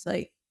expect. Yeah.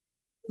 Like,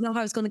 I don't know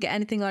how I was going to get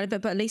anything out of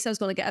it, but at least I was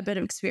going to get a bit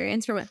of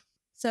experience from it.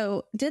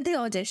 So did the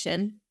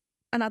audition.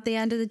 And at the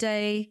end of the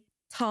day,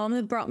 Tom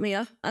had brought me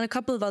up and a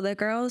couple of other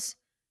girls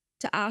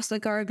to ask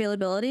like our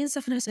availability and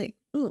stuff. And I was like,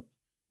 oh,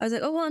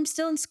 well, I'm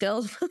still in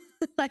school.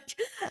 Like,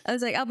 I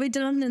was like, I'll be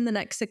done in the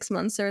next 6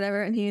 months or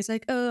whatever. And he was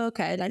like, oh,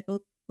 okay. Like,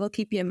 we'll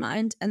keep you in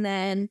mind. And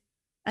then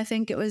I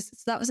think that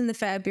was in the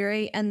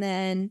February. And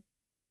then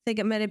I think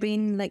it might have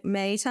been like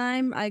May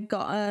time. I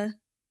got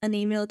an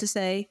email to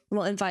say,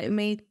 well, inviting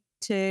me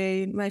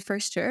to my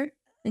first tour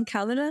in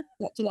Canada.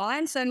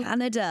 July. So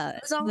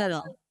Canada.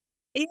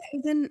 It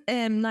was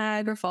in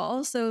Niagara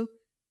Falls. So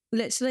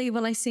literally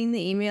when I seen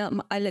the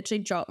email, I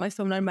literally dropped my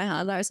phone out of my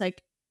hand. I was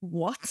like,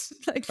 what?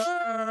 Like,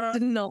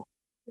 didn't know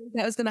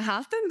that was going to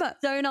happen, but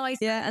so nice.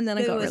 Yeah. And then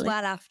I got as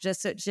well after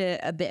such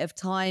a bit of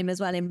time as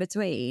well in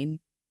between.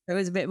 It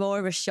was a bit more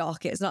of a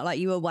shock. It's not like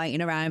you were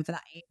waiting around for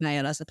that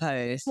email, I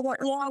suppose. Yeah,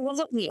 I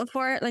wasn't waiting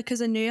for it, like,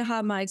 because I knew I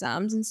had my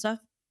exams and stuff.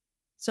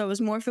 So I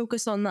was more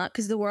focused on that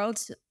because the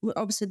worlds were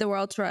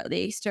at the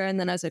Easter, and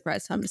then I was like, right,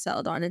 it's time to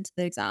settle down into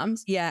the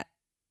exams. Yeah.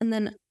 And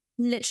then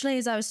literally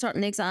as I was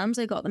starting the exams,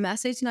 I got the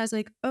message and I was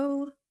like,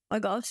 oh my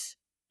gosh,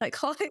 like,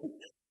 how am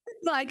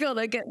I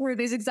gonna get through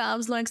these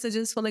exams now because I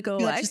just want to go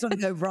away. I just want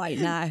to go right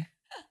now.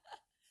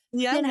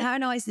 Yeah. And how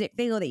nice did it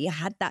feel that you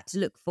had that to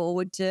look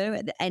forward to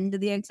at the end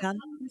of the exam?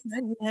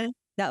 Yeah.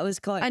 That was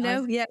quite nice.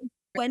 know, yeah.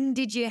 When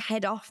did you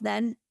head off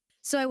then?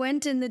 So I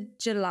went in the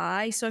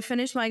July. So I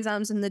finished my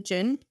exams in the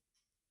June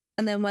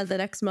and then went the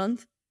next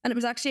month. And it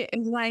was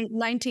my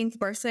 19th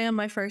birthday on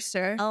my first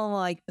tour. Oh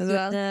my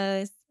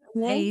goodness.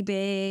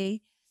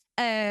 Baby.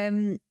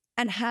 And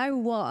how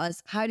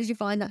did you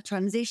find that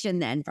transition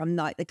then from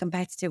like the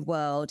competitive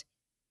world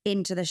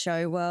into the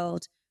show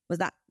world? Was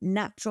that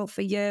natural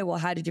for you, or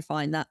how did you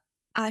find that?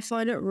 I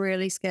found it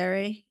really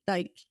scary.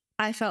 Like,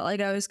 I felt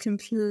like I was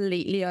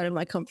completely out of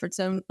my comfort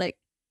zone. Like,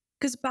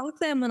 because back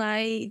then when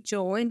I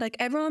joined, like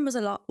I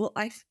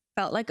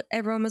felt like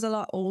everyone was a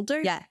lot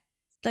older. Yeah.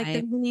 Like,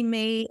 there was only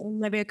me and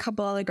maybe a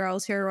couple other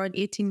girls who were around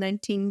 18,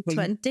 19,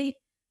 20.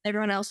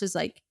 Everyone else was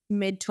like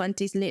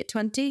mid-20s, late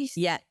 20s.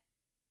 Yeah.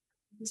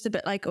 Just a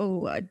bit like,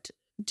 oh, I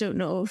don't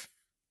know if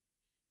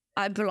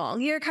I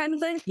belong here kind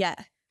of thing. Yeah.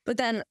 But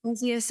then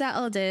as you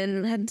settled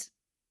in,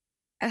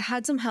 I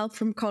had some help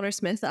from Connor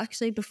Smith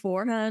actually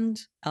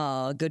beforehand.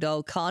 Oh, good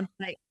old Con.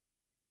 Like,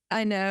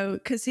 I know,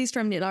 because he's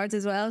from Newlards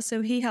as well.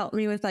 So he helped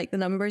me with like the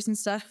numbers and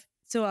stuff.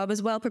 So I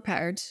was well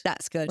prepared.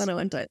 That's good. When I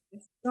went out.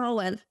 It all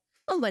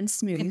went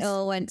smooth. It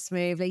all went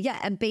smoothly. Yeah.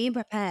 And being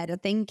prepared, I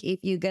think if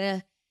you're going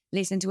to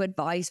listen to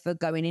advice for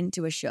going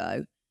into a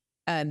show,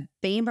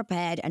 being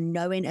prepared and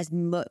knowing as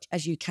much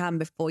as you can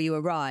before you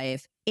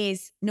arrive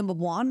is, number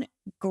one,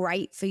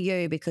 great for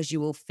you because you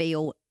will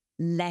feel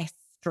less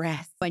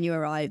stress when you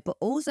arrive, but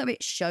also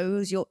it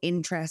shows your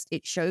interest.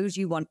 It shows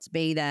you want to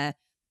be there.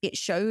 It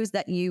shows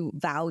that you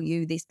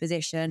value this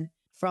position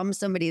from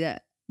somebody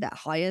that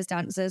hires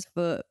dancers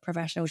for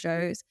professional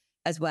shows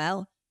as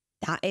well.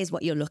 That is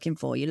what you're looking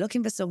for. You're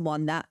looking for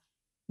someone that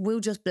will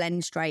just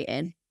blend straight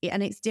in.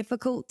 And it's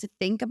difficult to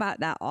think about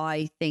that,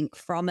 I think,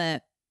 from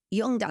a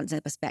young dancer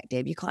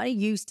perspective. You're kind of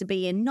used to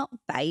being not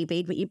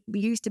babied, but you're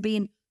used to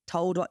being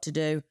told what to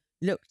do,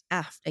 looked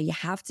after. You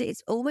have to,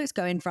 it's almost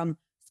going from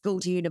school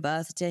to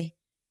university.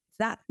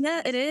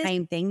 It is.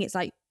 Same thing. It's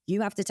like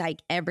you have to take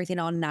everything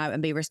on now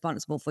and be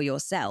responsible for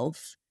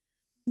yourself.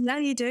 Yeah,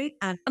 you do.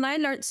 And I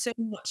learned so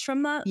much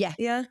from that. Yeah.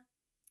 Yeah.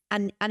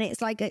 And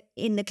it's like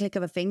in the click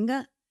of a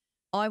finger.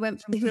 I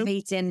went from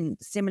competing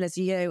similar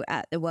to you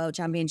at the World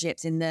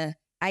Championships in the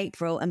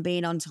April and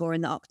being on tour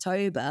in the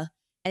October.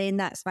 And in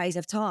that space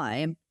of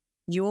time,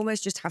 you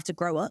almost just have to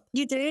grow up.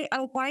 You do.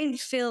 I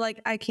feel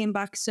like I came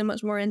back so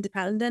much more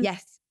independent.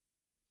 Yes.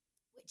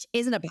 Which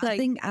isn't a bad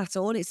thing at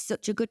all. It's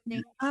such a good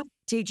thing.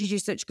 Teaches you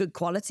such good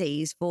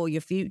qualities for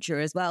your future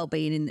as well,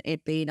 being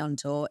on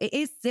tour. It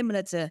is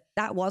similar to,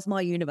 that was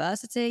my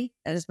university.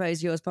 And I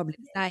suppose yours probably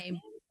the same.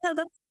 Yeah,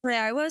 that's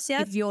where I was,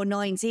 yeah. If you're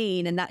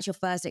 19 and that's your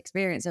first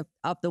experience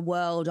of the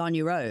world on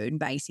your own,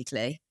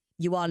 basically,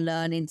 you are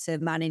learning to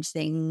manage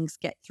things,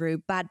 get through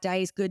bad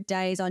days, good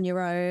days on your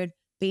own,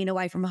 being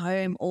away from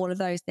home, all of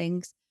those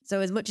things.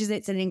 So as much as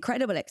it's an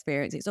incredible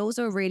experience, it's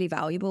also a really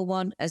valuable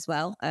one as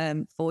well,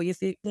 for your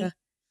future.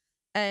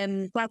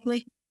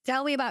 Lovely.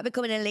 Tell me about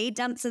becoming a lead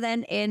dancer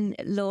then in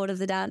Lord of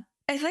the Dance.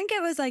 I think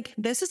it was like,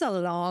 this is a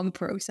long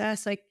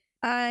process. Like,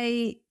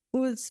 I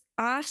was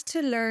asked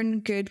to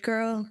learn Good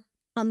Girl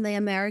on the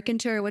American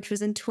tour, which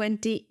was in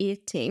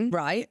 2018.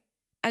 Right.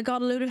 I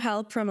got a load of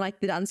help from like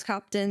the dance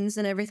captains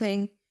and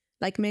everything,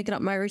 like making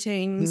up my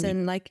routines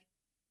and like,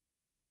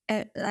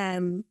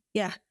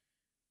 yeah.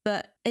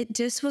 But it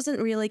just wasn't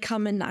really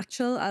coming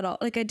natural at all.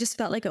 Like, I just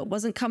felt like it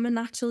wasn't coming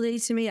naturally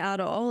to me at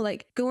all.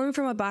 Like, going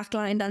from a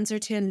backline dancer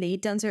to a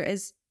lead dancer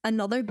is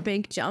another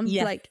big jump.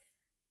 Yeah. Like,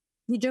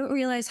 you don't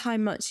realize how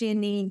much you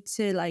need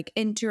to like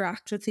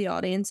interact with the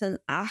audience and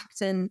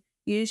act and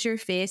use your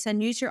face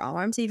and use your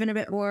arms even a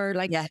bit more,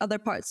 like other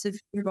parts of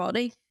your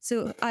body.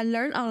 So I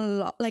learned a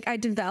lot. Like, I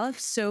developed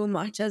so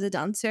much as a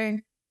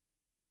dancer,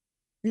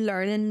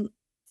 learning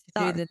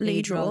that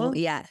lead role.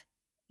 Yeah.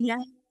 Yeah.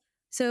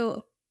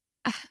 So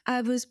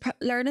I was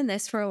learning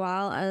this for a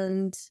while,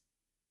 and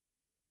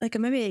like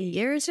maybe a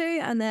year or two,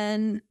 and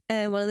then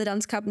one of the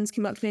dance captains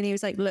came up to me and he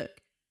was like, look,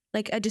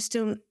 like, I just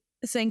don't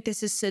think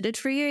this is suited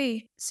for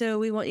you, so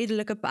we want you to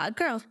look at Bad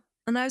Girl.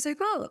 And I was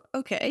like, well,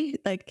 okay,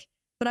 like,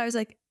 but I was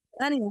like,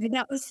 anyway,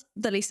 that was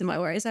the least of my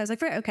worries. I was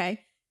like, right, okay.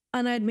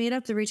 And I'd made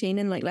up the routine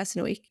in like less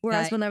than a week,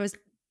 whereas when I was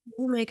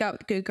make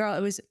up Good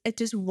Girl, it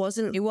just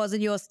wasn't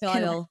your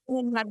style.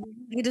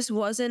 It just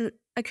wasn't,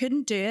 I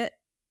couldn't do it.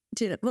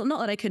 Well,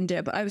 not that I couldn't do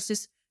it, but I was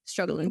just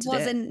struggling to do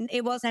it.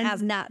 It wasn't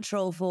as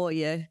natural for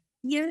you.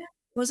 Yeah, it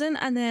wasn't.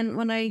 And then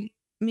when I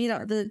made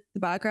out the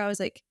Bad Girl, I was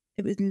like,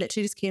 it was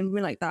literally just came to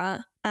me like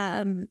that.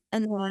 And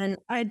when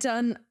I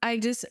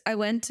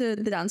went to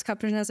the dance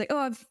captain and I was like, oh,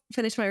 I've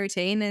finished my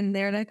routine. And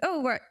they're like,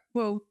 oh,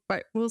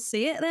 right, we'll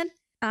see it then.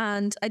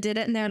 And I did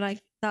it, and they're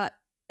like, that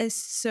is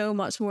so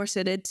much more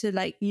suited to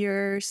like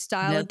your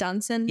style of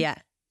dancing. Yeah.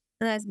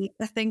 And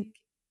I think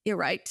you're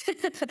right.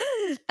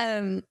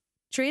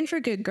 Trained for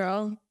Good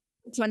Girl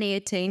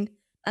 2018,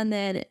 and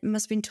then it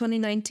must have been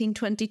 2019,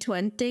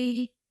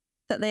 2020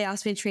 that they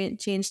asked me to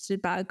change to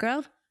Bad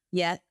Girl.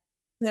 Yeah.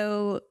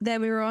 So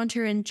then we were on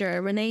tour in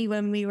Germany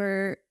when we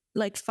were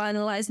like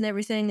finalizing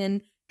everything,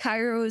 and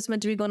Cairo was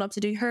meant to be going up to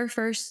do her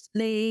first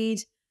lead.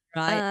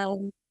 Right.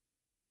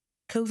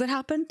 COVID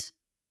happened.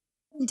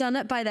 Done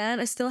it by then.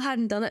 I still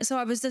hadn't done it. So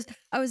I was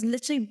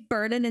literally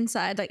burning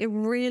inside. Like, I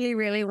really,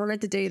 really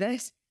wanted to do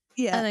this.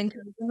 Yeah. And then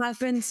COVID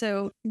happened,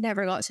 so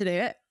never got to do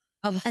it.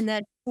 And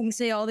then you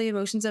see all the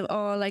emotions of,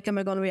 oh, like, am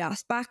I going to be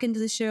asked back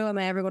into the show? Am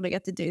I ever going to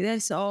get to do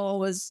this? All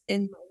was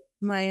in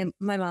my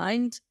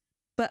mind,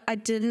 but I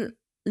didn't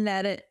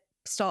let it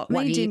stop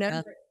me. Do you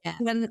know? Yeah.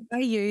 When I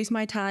used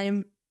my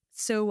time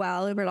so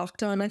well over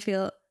lockdown, I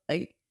feel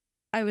like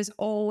I was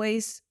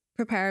always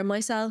preparing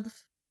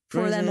myself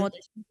for them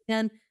auditions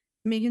and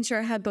making sure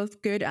I had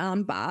both good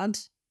and bad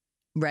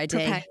ready.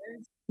 Prepared.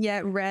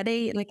 Yeah,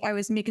 ready. Like, I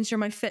was making sure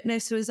my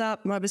fitness was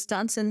up. I was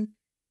dancing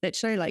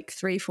literally like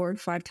 3, 4,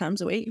 5 times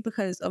a week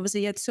because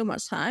obviously you had so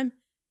much time.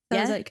 So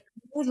I was like, I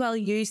might as well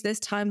use this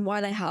time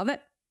while I have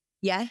it.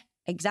 Yeah,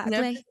 exactly.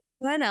 You know,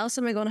 when else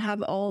am I going to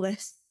have all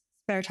this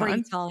spare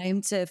time? Free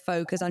time to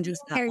focus on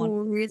just that I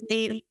one.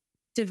 really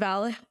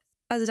developed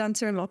as a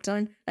dancer in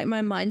lockdown. Like,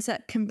 my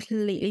mindset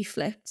completely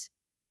flipped.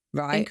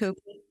 Right.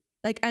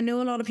 Like, I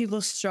know a lot of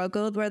people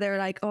struggled where they're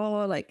like,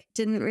 oh, like,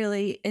 didn't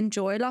really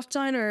enjoy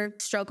lockdown or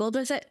struggled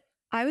with it.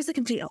 I was the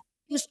complete opposite.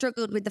 You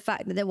struggled with the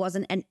fact that there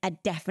wasn't a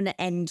definite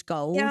end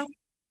goal.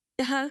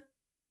 Yeah.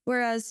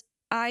 Whereas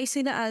I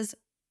seen it as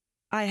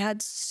I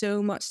had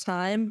so much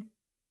time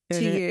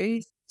to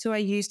use, so I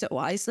used it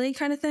wisely,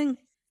 kind of thing.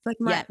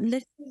 Like,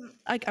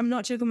 like, I'm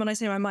not joking when I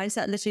say my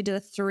mindset literally did a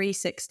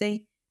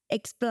 360.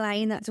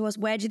 Explain that to us.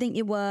 Where do you think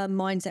you were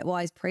mindset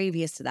wise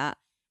previous to that?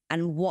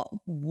 And what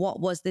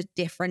was the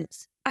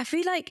difference? I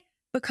feel like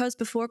because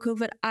before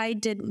COVID, I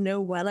didn't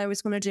know when I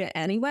was going to do it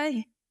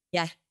anyway.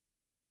 Yeah.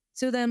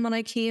 So then when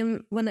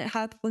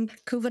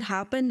COVID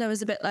happened, I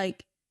was a bit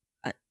like,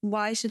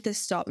 why should this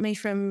stop me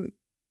from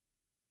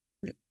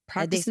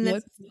practicing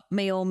this?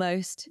 Me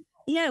almost.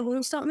 Yeah, it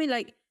won't stop me.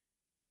 Like,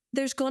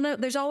 there's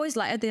always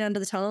light at the end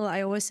of the tunnel.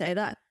 I always say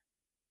that.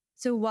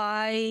 So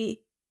why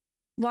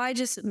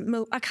just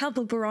I can't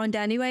mope around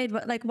anyway,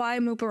 but like, why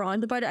mope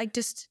around about it? I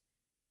just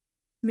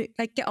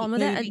like get on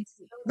with it and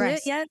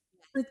rest. Yeah.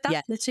 Like,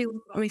 that's literally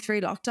what got me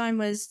through lockdown,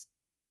 was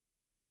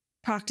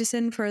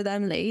practicing for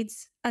them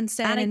leads and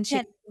staying in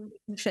shape,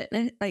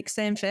 fitness, like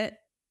staying fit.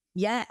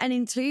 Yeah. And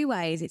in two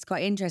ways, it's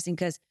quite interesting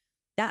because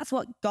that's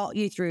what got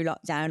you through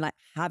lockdown, like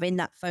having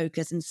that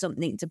focus and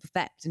something to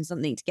perfect and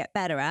something to get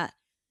better at.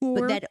 But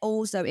Or then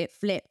also it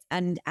flipped,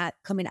 and at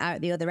coming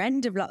out the other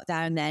end of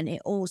lockdown, then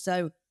it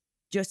also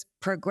just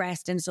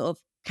progressed and sort of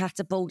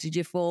catapulted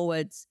you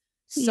forwards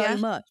so yeah.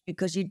 much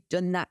because you'd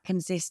done that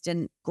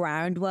consistent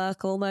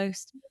groundwork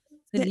almost.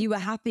 So Th- you were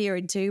happier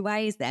in two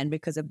ways then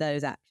because of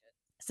those actions.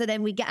 So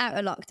then we get out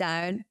of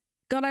lockdown.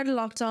 Got out of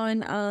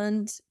lockdown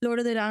and Lord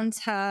of the Dance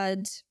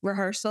had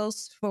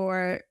rehearsals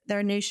for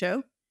their new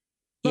show.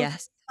 Well,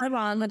 Yes.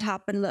 Taiwan had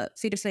happened at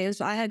Feet of Flames,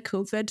 but I had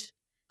COVID.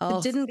 I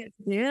Oh, didn't get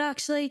to do it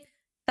actually.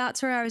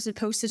 That's where I was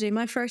supposed to do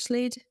my first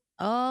lead.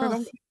 oh,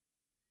 Remember?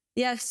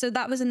 Yeah, so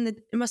that was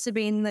it must have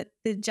been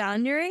the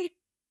January.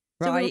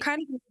 So we were right. kind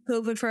of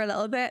COVID for a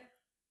little bit.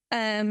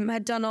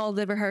 Had done all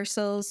the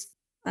rehearsals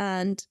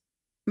and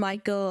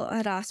Michael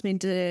had asked me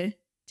to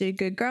do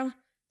Good Girl.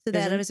 So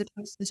then I was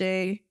supposed to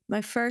do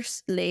my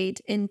first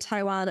lead in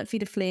Taiwan at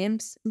Feet of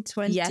Flames in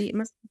Yeah.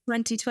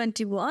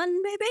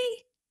 2021 maybe.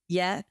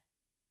 Yeah.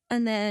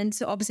 And then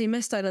so obviously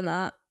missed out on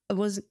that. It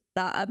was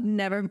that I've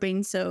never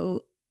been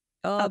so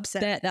Oh,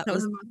 upset that in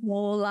was my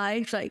whole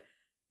life. Like,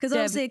 because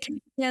obviously I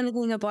couldn't do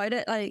anything about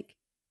it. Like,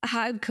 I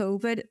had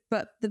COVID,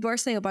 but the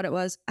worst thing about it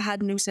was I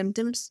had no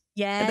symptoms.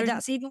 yeah, There's-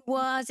 that's even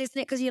worse, isn't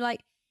it? Because you're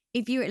like,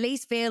 if you at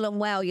least feel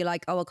unwell, you're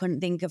like, oh, I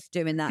couldn't think of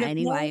doing that Yeah,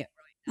 anyway.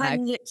 I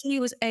literally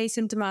was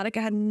asymptomatic.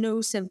 I had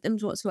no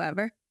symptoms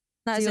whatsoever.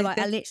 And I So was you're like,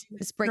 I this- literally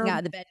could spring out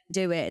of the bed and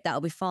do it.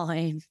 That'll be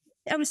fine.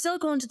 I was still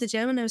going to the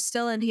gym and I was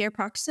still in here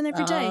practicing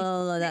every day.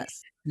 Oh,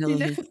 that's You know?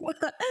 lovely.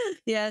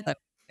 Yeah. So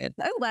good.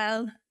 Oh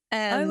well.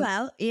 Oh,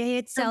 well, you're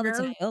here to sell the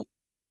know. tale.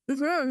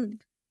 Mhm.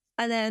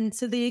 And then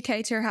so the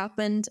UK tour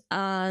happened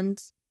and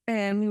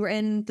we were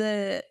in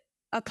the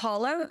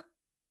Apollo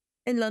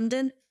in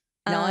London.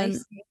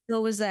 Nice.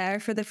 Bill was there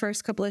for the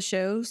first couple of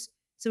shows.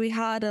 So we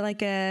had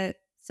a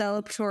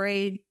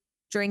celebratory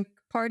drink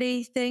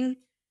party thing.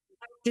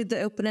 Did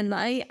the opening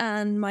night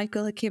and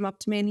Michael came up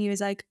to me and he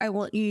was like, I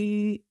want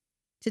you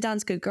to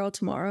dance Good Girl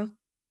tomorrow.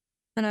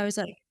 And I was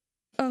like,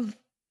 oh,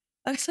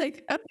 I was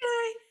like,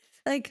 okay.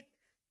 Like,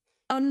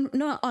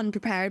 not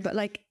unprepared, but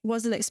like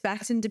wasn't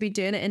expecting to be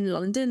doing it in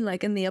London,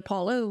 like in the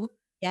Apollo.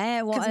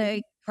 Yeah, what 'Cause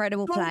an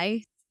incredible Well,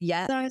 place.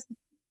 Yeah. So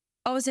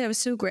obviously, I was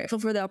so grateful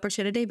for the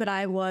opportunity, but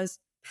I was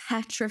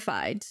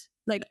petrified.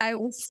 Like I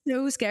was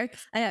so scared.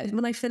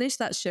 When I finished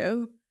that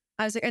show,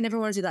 I was like, I never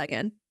want to do that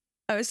again.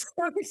 I was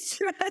so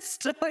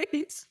stressed out.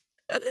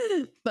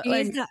 But It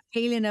like, is that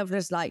feeling of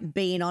just like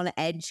being on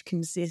edge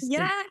consistent.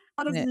 yeah,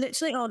 I was isn't it?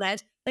 literally on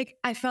edge. Like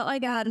I felt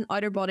like I had an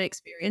outer body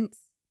experience.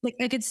 Like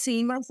I could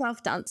see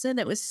myself dancing.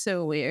 It was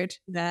so weird.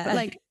 Yeah. But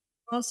like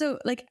also,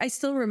 like I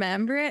still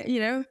remember it. You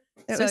know,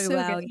 it so was so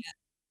well. good.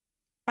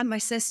 And my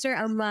sister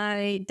and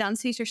my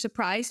dance teacher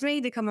surprised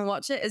me to come and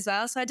watch it as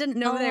well. So I didn't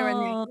know they were in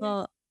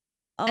there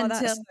Oh, until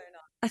that's so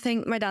I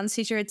think my dance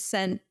teacher had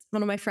sent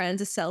one of my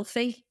friends a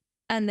selfie.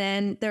 And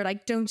then they're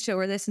like, don't show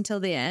her this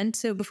until the end.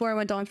 So before I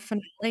went on for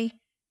finale,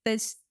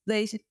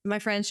 my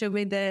friend showed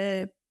me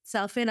the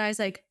selfie and I was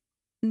like,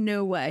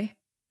 no way.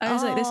 I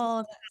was like, this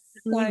oh,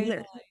 that's so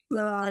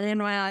nice. in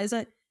my eyes.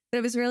 But it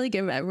was really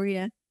good memory,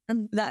 yeah.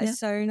 And That is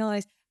so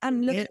nice.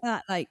 And look Yeah. at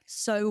that, like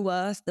so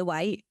worth the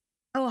wait.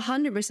 Oh,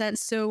 100%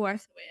 so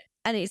worth it.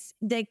 And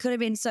there could have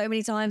been so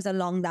many times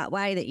along that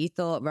way that you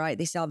thought, right,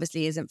 this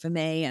obviously isn't for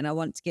me and I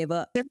want to give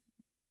up. Yep.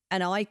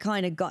 And I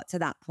kind of got to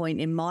that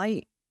point in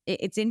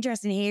it's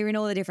interesting hearing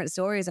all the different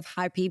stories of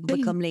how people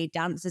become lead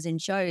dancers in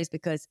shows,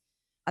 because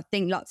I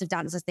think lots of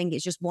dancers think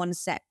it's just one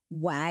set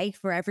way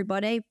for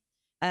everybody.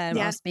 I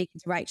was speaking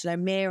to Rachel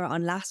O'Meara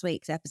on last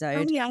week's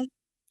episode,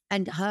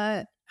 and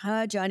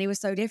her journey was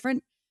so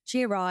different.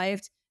 She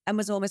arrived and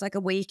was almost like a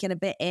week and a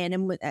bit in,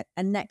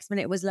 and next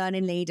minute was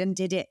learning lead and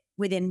did it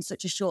within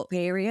such a short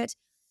period.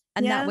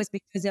 And that was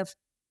because of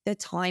the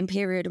time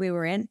period we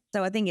were in.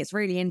 So I think it's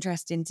really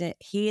interesting to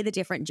hear the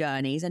different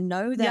journeys and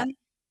know that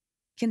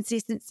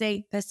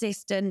consistency,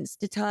 persistence,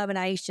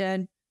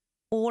 determination,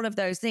 all of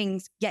those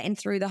things, getting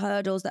through the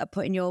hurdles that are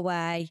put in your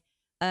way,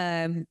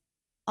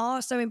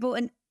 are so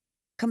important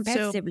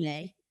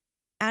competitively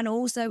and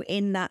also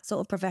in that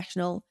sort of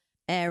professional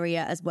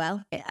area as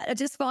well. I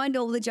just find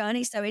all the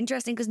journeys so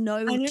interesting because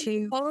no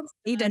two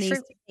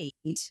journeys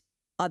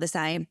are the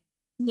same.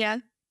 Yeah.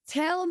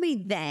 Tell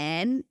me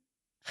then,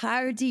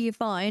 how do you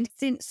find,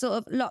 since sort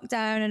of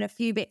lockdown and a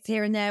few bits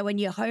here and there when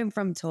you're home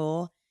from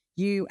tour,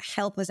 you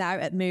help us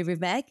out at Move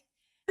with Meg?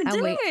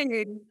 And we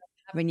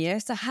having you.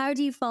 So how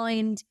do you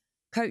find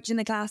coaching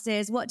the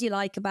classes? What do you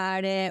like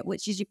about it?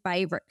 Which is your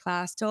favourite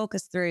class? Talk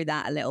us through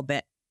that a little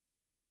bit.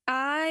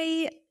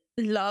 I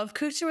love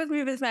coaching with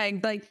Move with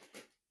Meg. Like,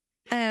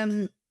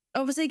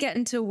 obviously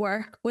getting to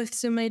work with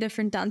so many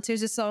different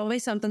dancers, it's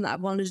always something that I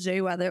wanted to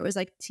do, whether it was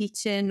like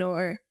teaching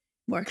or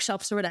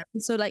workshops or whatever.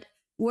 So like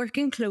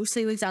working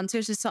closely with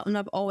dancers is something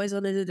I've always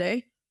wanted to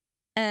do.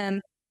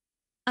 And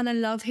I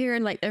love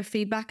hearing like their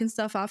feedback and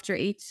stuff after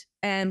each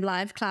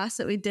live class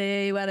that we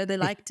do, whether they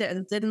liked it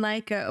or didn't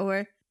like it,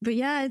 or But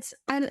yeah,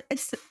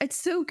 it's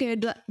so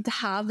good to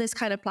have this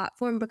kind of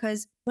platform,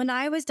 because when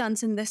I was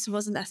dancing, this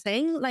wasn't a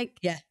thing. Like,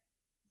 Yeah.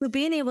 but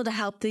being able to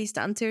help these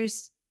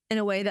dancers in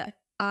a way that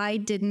I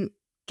didn't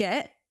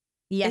get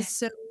is Yes.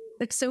 so,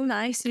 it's so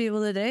nice to be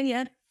able to do.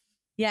 Yeah.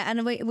 Yeah.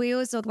 And we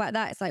always talk about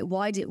that. It's like,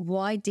 why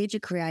did you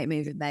create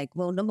Moving Meg?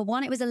 Well, number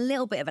one, it was a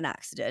little bit of an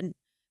accident.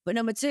 But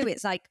number two,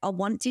 it's like I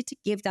wanted to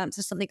give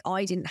dancers something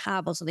I didn't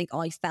have or something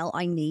I felt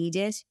I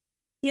needed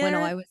when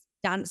I was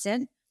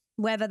dancing,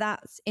 whether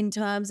that's in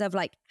terms of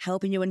like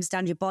helping you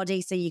understand your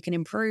body so you can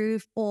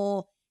improve,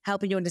 or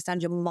helping you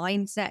understand your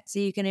mindset so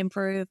you can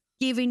improve,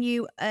 giving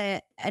you a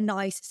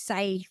nice,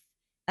 safe,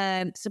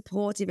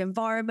 supportive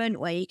environment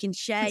where you can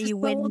share It's your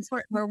so wins,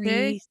 important too.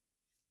 worries.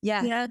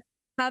 Yeah. Yeah.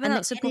 Having And that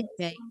the support is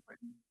energy. so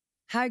important.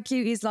 How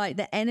cute is like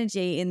the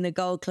energy in the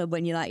Gold Club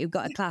when you've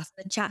got a class,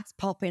 the chat's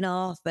popping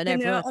off and You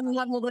know, everyone and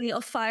have all the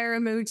little fire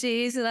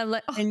emojis, and I'm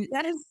like, oh, and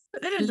yes,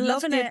 love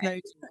loving the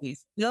it. emojis.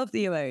 Love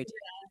the emoji.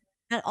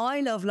 And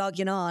I love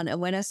logging on, and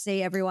when I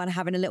see everyone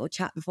having a little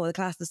chat before the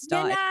class has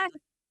started, Yeah.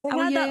 how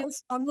I are had that you?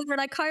 song where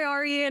like, how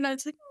are you? And I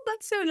was like, oh,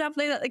 that's so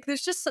lovely. That like,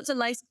 there's just such a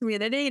nice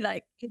community.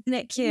 Like, Isn't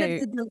it even if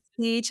cute? they don't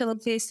see each other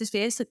face to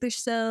face, like they're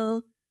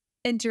still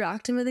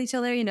interacting with each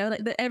other. You know,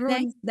 like Yeah.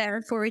 everyone's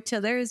there for each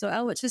other as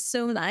well, which is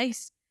so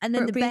nice. And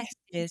For then it the being best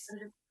is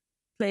a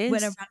when I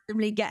place.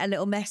 randomly get a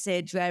little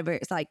message where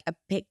it's like a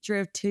picture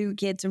of two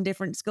kids from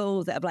different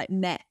schools that have like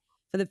met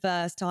for the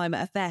first time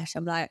at a fesh.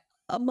 I'm like,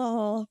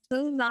 oh,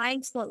 So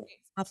nice. Like,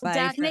 my it favorite.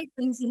 definitely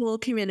brings the whole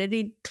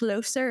community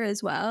closer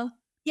as well.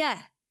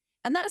 Yeah.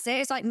 And that's it.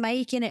 It's like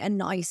making it a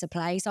nicer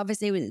place.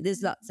 Obviously,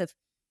 there's lots of,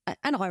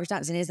 and Irish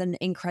dancing is an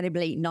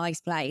incredibly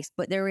nice place,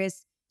 but there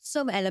is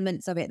some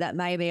elements of it that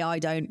maybe I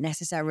don't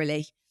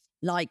necessarily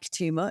like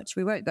too much.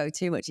 We won't go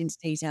too much into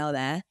detail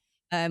there.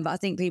 But I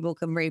think people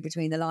can read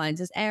between the lines.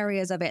 There's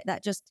areas of it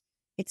that just,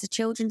 it's a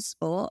children's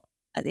sport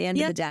at the end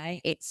of Yeah. the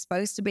day. It's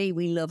supposed to be,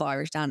 we love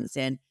Irish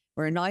dancing.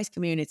 We're a nice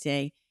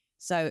community.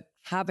 So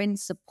having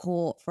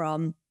support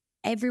from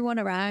everyone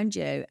around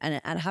you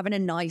and having a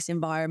nice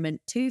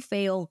environment to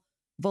feel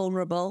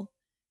vulnerable,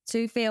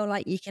 to feel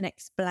like you can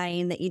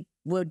explain that you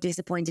were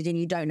disappointed and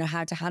you don't know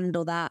how to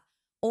handle that.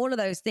 All of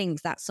those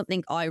things, that's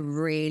something I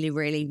really,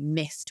 really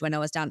missed when I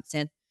was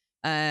dancing.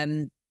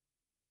 And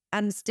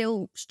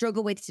still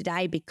struggle with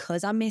today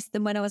because I missed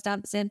them when I was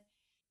dancing.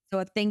 So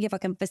I think if I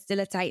can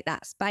facilitate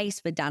that space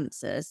for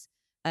dancers,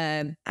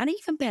 and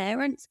even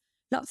parents,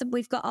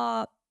 we've got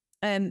our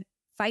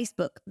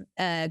Facebook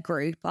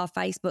group, our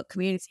Facebook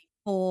community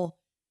for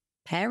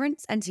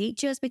parents and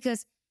teachers,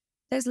 because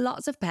there's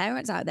lots of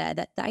parents out there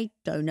that they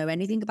don't know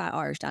anything about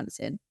Irish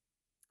dancing.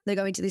 They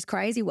go into this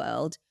crazy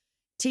world.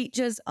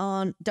 Teachers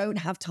don't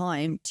have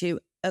time to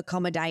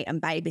accommodate and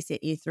babysit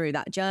you through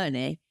that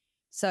journey.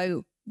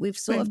 So we've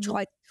sort of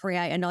tried to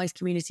create a nice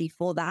community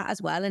for that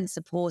as well, and Yeah,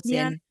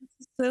 supporting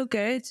so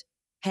good.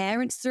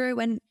 parents through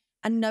and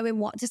knowing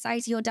what to say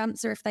to your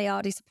dancer if they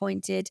are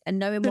disappointed, and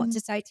knowing what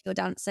to say to your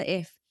dancer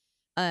if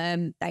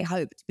they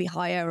hope to be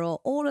higher, or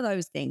all of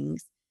those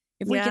things.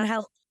 If we can Yeah.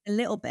 help a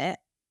little bit,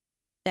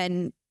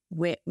 then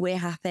we're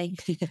happy.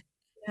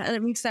 And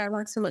it makes their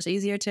work so much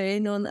easier too,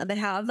 knowing that they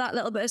have that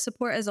little bit of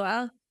support as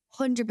well.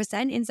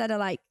 100%, instead of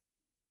like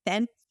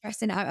them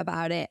stressing out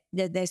about it,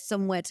 there's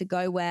somewhere to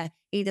go where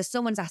either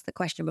someone's asked the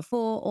question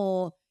before,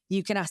 or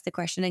you can ask the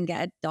question and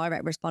get a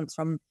direct response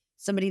from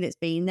somebody that's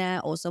been there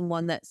or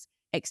someone that's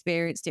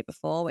experienced it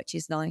before, which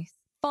is nice.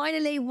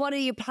 Finally, what are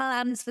your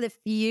plans for the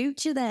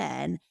future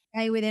then?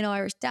 Hey, within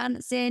Irish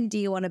dancing, do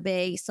you want to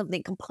be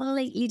something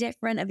completely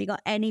different? Have you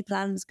got any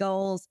plans,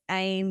 goals,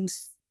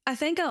 aims? I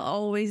think I'll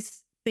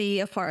always be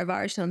a part of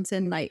Irish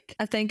dancing. Like,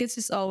 I think it's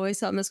just always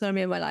something that's going to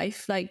be in my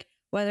life. Like,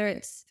 whether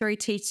it's through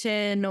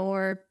teaching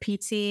or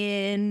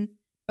PTing,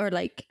 or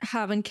like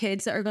having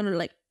kids that are going to,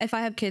 like, if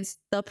I have kids,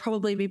 they'll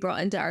probably be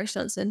brought into Irish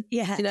dancing.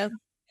 Yeah. You know,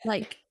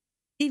 like,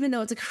 even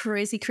though it's a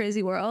crazy,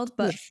 crazy world,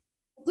 but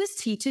this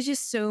teaches you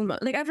so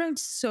much. Like, I've learned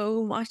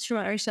so much from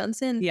Irish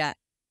dancing. Yeah.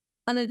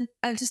 And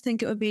I just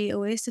think it would be a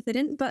waste if they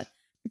didn't. But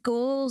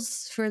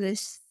goals for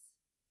this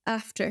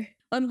after,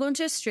 I'm going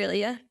to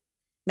Australia.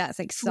 That's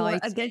For a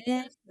exciting. good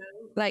show.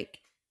 Like,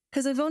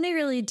 because I've only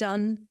really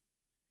done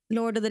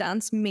Lord of the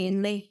Dance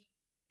mainly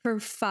for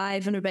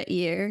 5 and a bit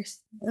years.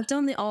 I've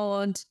done the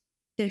odd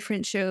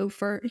different show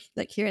for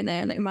like here and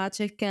there, like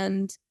Magic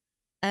and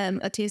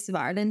A Taste of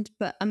Ireland.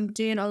 But I'm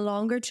doing a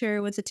longer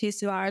tour with A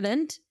Taste of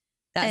Ireland.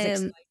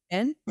 That's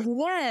exciting.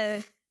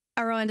 Yeah,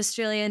 around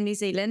Australia and New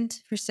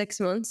Zealand for 6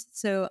 months.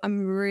 So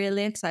I'm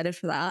really excited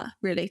for that.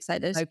 Really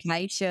excited.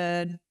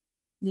 Location.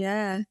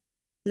 Yeah.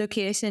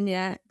 Location,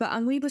 yeah. But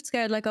I'm a wee bit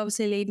scared, like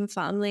obviously leaving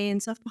family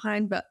and stuff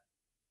behind, but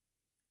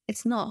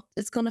it's not.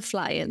 It's gonna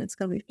fly in. It's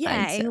gonna be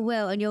Yeah, fine. So it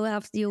will. And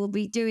you'll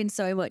be doing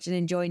so much and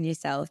enjoying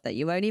yourself that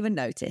you won't even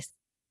notice.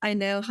 I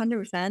know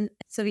 100%.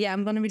 So yeah,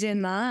 I'm gonna be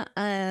doing that.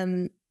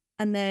 And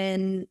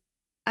then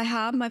I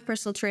have my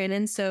personal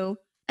training, so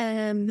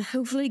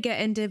hopefully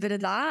get into a bit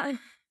of that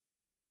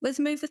with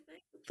Move With Me,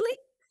 hopefully.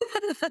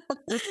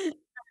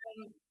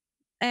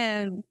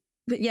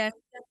 But yeah,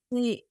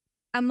 definitely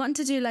I'm wanting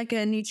to do like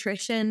a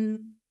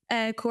nutrition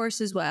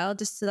course as well,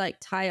 just to like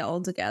tie it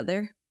all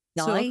together.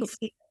 So Nice.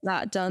 hopefully get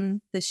that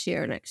done this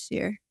year, next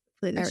year.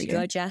 Very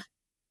good, yeah.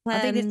 I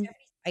think there's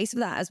definitely space for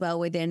that as well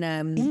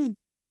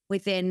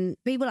within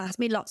people ask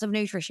me lots of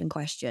nutrition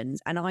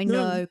questions, and I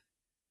know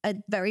a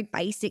very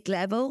basic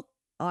level.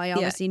 I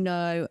obviously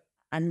know,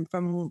 and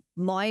from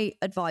my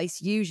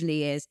advice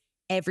usually is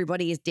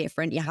everybody is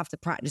different. You have to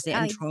practice it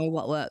and try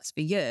what works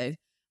for you.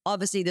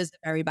 Obviously, there's the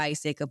very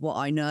basic of what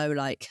I know,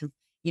 like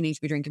you need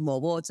to be drinking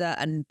more water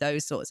and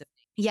those sorts of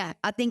things. Yeah,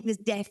 I think there's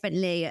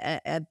definitely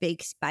a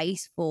big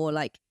space for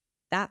like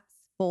that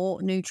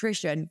sport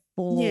nutrition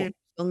for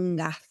young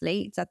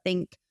athletes. I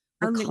think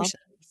we're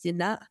in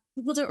that.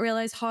 People don't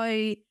realize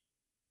how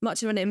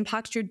much of an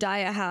impact your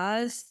diet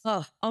has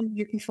on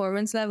your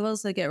performance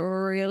levels. Like it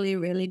really,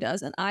 really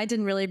does. And I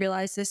didn't really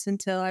realize this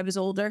until I was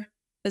older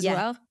as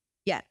well.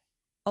 Yeah.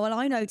 Oh, well,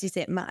 I notice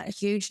it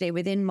hugely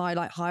within my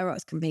like high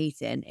rocks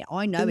competing.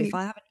 I know if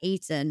I haven't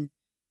eaten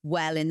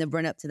well in the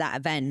run up to that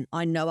event,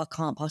 I know I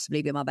can't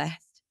possibly be my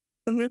best.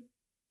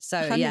 So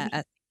 100%. Yeah, I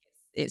think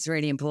it's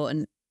really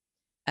important.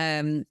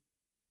 But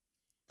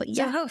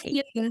yeah,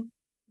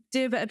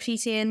 do a bit of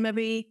PT and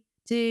maybe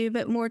do a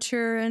bit more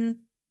touring.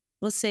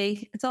 We'll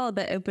see. It's all a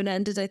bit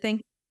open-ended, I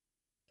think.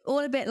 All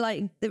a bit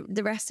like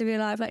the rest of your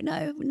life. Like,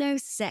 no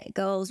set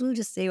goals. We'll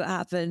just see what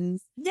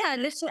happens. Yeah,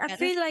 literally. I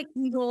feel like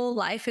my whole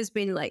life has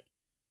been like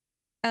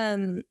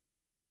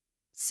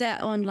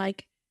set on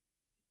like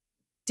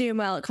doing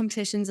well at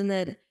competitions and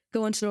then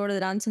going to Lord of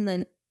the Dance and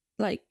then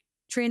like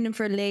training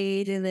for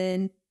lead and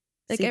then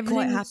like so everything.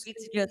 Quite happy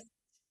to just...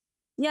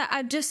 Yeah,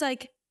 I'm just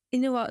like, you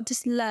know what?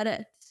 Just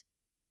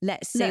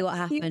let's see what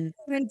happens.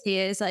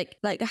 Ideas like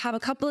I have a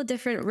couple of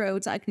different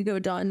roads I can go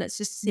down. Let's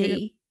just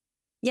see,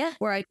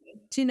 where I go.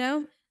 Do you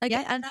know? Like,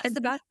 and that's the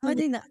best. I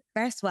think that's the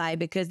best way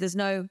because there's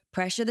no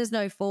pressure, there's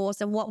no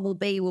force, and what will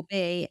be will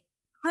be.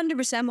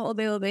 100% what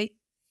will be.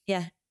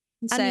 Yeah,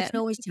 and you can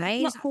always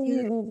change.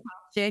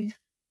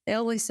 They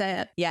always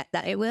say it. Yeah,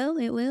 that it will.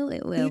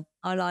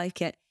 I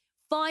like it.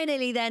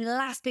 Finally, then,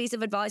 last piece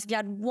of advice. If you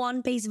had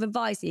one piece of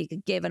advice that you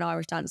could give an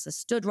Irish dancer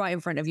stood right in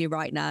front of you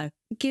right now.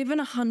 Given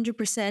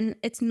 100%,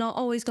 it's not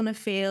always going to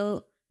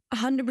feel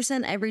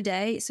 100% every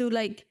day. So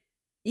like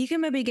you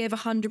can maybe give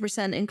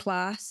 100% in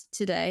class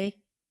today,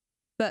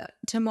 but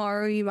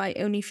tomorrow you might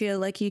only feel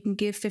like you can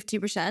give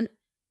 50%.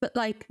 But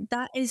like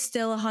that is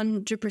still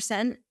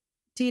 100%.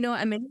 Do you know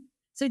what I mean?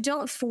 So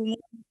don't feel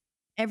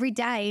every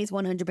day is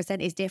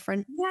 100% is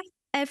different. Yeah,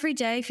 every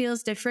day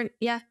feels different.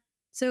 Yeah.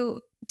 So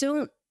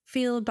don't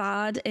feel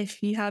bad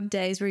if you have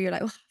days where you're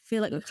like, oh, I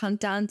feel like I can't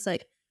dance,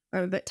 like, or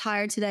I'm a bit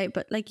tired today,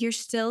 but like you're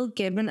still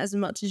giving as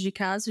much as you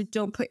can. So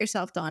don't put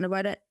yourself down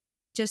about it.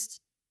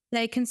 Just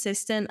stay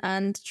consistent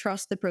and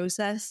trust the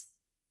process.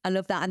 I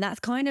love that. And that's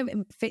kind of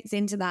fits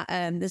into that.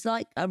 There's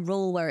like a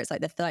rule where it's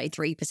like the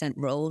 33%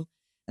 rule.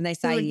 And they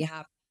say you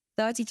have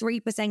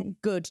 33%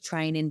 good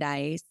training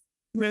days,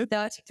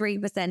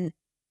 33%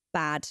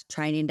 bad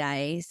training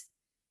days,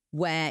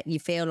 where you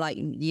feel like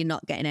you're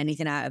not getting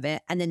anything out of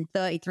it. And then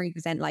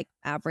 33% like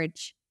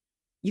average.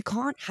 You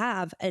can't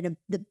have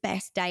the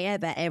best day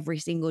ever every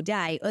single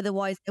day.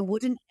 Otherwise, there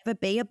wouldn't ever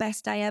be a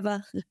best day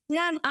ever.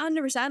 Yeah,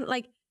 100%.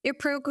 Like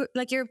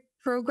your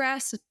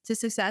progress to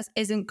success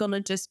isn't going to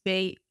just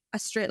be a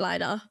straight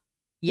line up.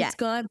 Yeah. It's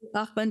going to be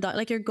up and down.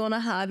 Like you're going to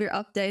have your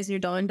up days and your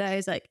down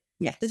days. Like,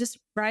 to just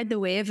ride the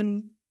wave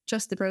and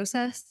trust the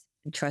process.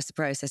 And trust the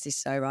process is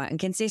so right. And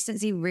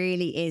consistency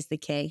really is the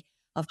key.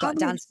 I've got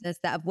dancers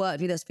that have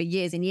worked with us for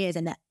years and years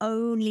and they're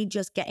only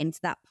just getting to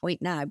that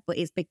point now, but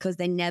it's because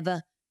they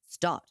never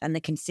stopped and the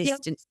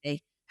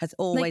consistency has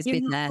always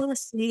been there. You're not going to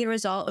see the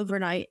result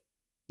overnight.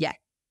 Yeah.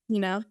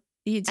 You know?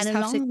 You just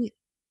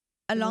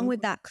along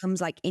with that comes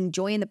like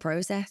enjoying the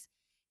process.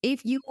 The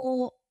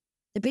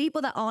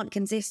people that aren't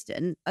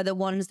consistent are the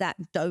ones that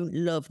don't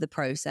love the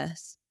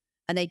process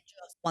and they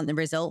just want the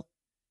result.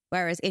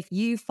 Whereas if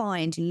you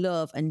find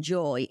love and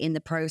joy in the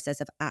process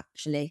of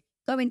actually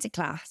going to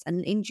class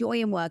and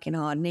enjoying working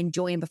hard and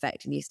enjoying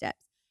perfecting your steps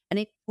and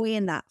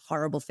enjoying that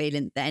horrible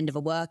feeling at the end of a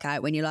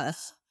workout when you're like,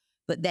 ugh,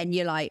 but then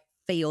you like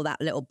feel that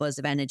little buzz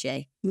of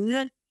energy.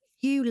 If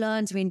you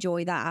learn to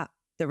enjoy that,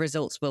 the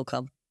results will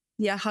come.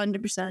 Yeah,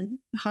 100%.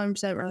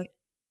 100% right.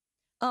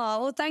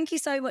 Oh, well, thank you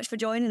so much for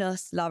joining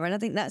us, Lauren. I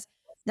think that's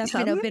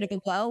been a bit of a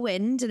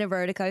whirlwind and a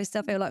roller coaster.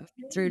 I feel like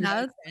through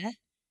loads there.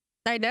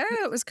 I know,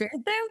 it was great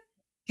though.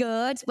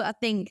 Good, but I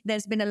think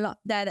there's been a lot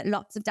there that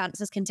lots of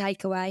dancers can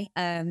take away.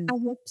 I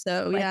hope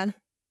so, yeah.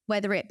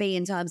 Whether it be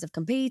in terms of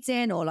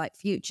competing or like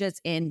futures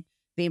in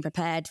being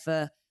prepared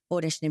for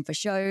auditioning for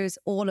shows,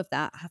 all of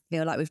that, I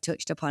feel like we've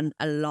touched upon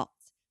a lot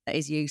that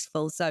is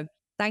useful. So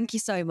thank you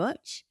so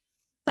much.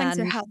 Thanks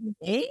for having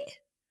me.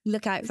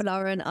 Look out for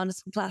Lauren on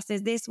some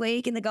classes this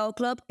week in the Gold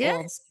Club.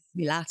 Yes.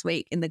 Or last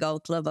week in the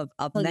Gold Club.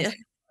 Haven't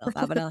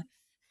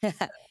I?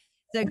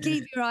 So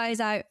keep your eyes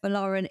out for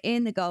Lauren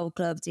in the Gold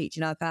Club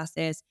teaching our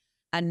classes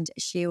and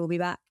she will be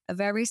back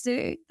very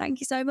soon. Thank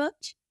you so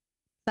much.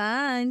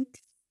 Thanks.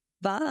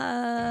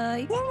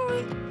 Bye.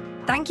 Yay.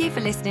 Thank you for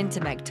listening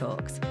to Meg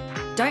Talks.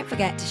 Don't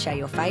forget to share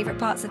your favourite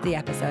parts of the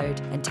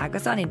episode and tag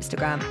us on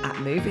Instagram at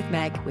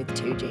movewithmeg with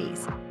 2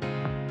 Gs.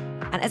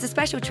 And as a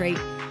special treat,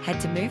 head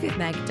to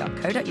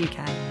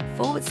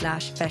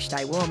movewithmeg.co.uk/Fesh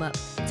Day Warmup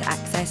to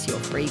access your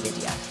free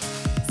video.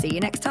 See you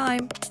next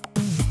time.